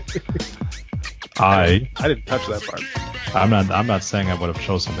I didn't touch that part. I'm not saying I would have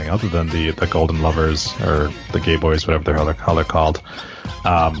chose something other than the Golden Lovers or the Gay Boys, whatever they're called.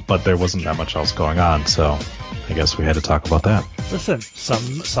 But there wasn't that much else going on, so I guess we had to talk about that. Listen,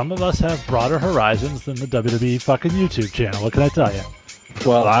 some of us have broader horizons than the WWE fucking YouTube channel. What can I tell you?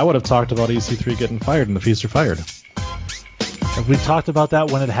 Well, I would have talked about EC3 getting fired and the Feast are fired. And we talked about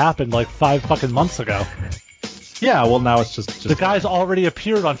that when it happened like 5 fucking months ago. Yeah, well, now it's just the guy's already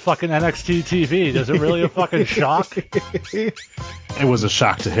appeared on fucking NXT TV. Is it really a fucking shock? It was a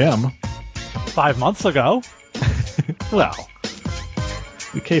shock to him. 5 months ago? Well,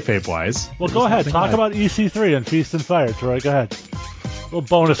 kayfabe-wise. Well, go ahead. Talk about EC3 and Feast and Fire, Troy. Go ahead. A little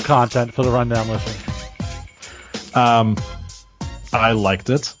bonus content for the rundown listener. I liked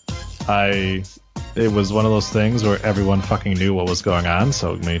it. It was one of those things where everyone fucking knew what was going on,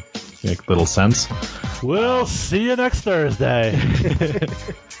 so it made little sense. We'll see you next Thursday.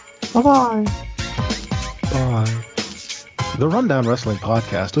 Bye-bye. Bye. The Rundown Wrestling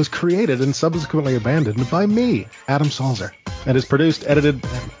Podcast was created and subsequently abandoned by me, Adam Salzer, and is produced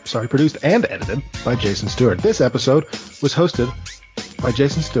and edited by Jason Stewart. This episode was hosted by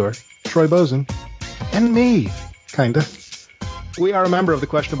Jason Stewart, Troy Bozen, and me, kinda. We are a member of the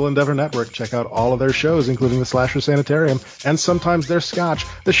Questionable Endeavor Network. Check out all of their shows, including the Slasher Sanitarium, and sometimes their Scotch,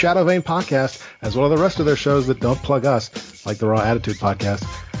 the Shadow Vein Podcast, as well as the rest of their shows that don't plug us, like the Raw Attitude Podcast.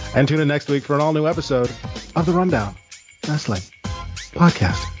 And tune in next week for an all-new episode of the Rundown Wrestling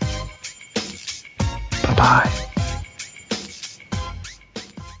Podcast. Bye-bye.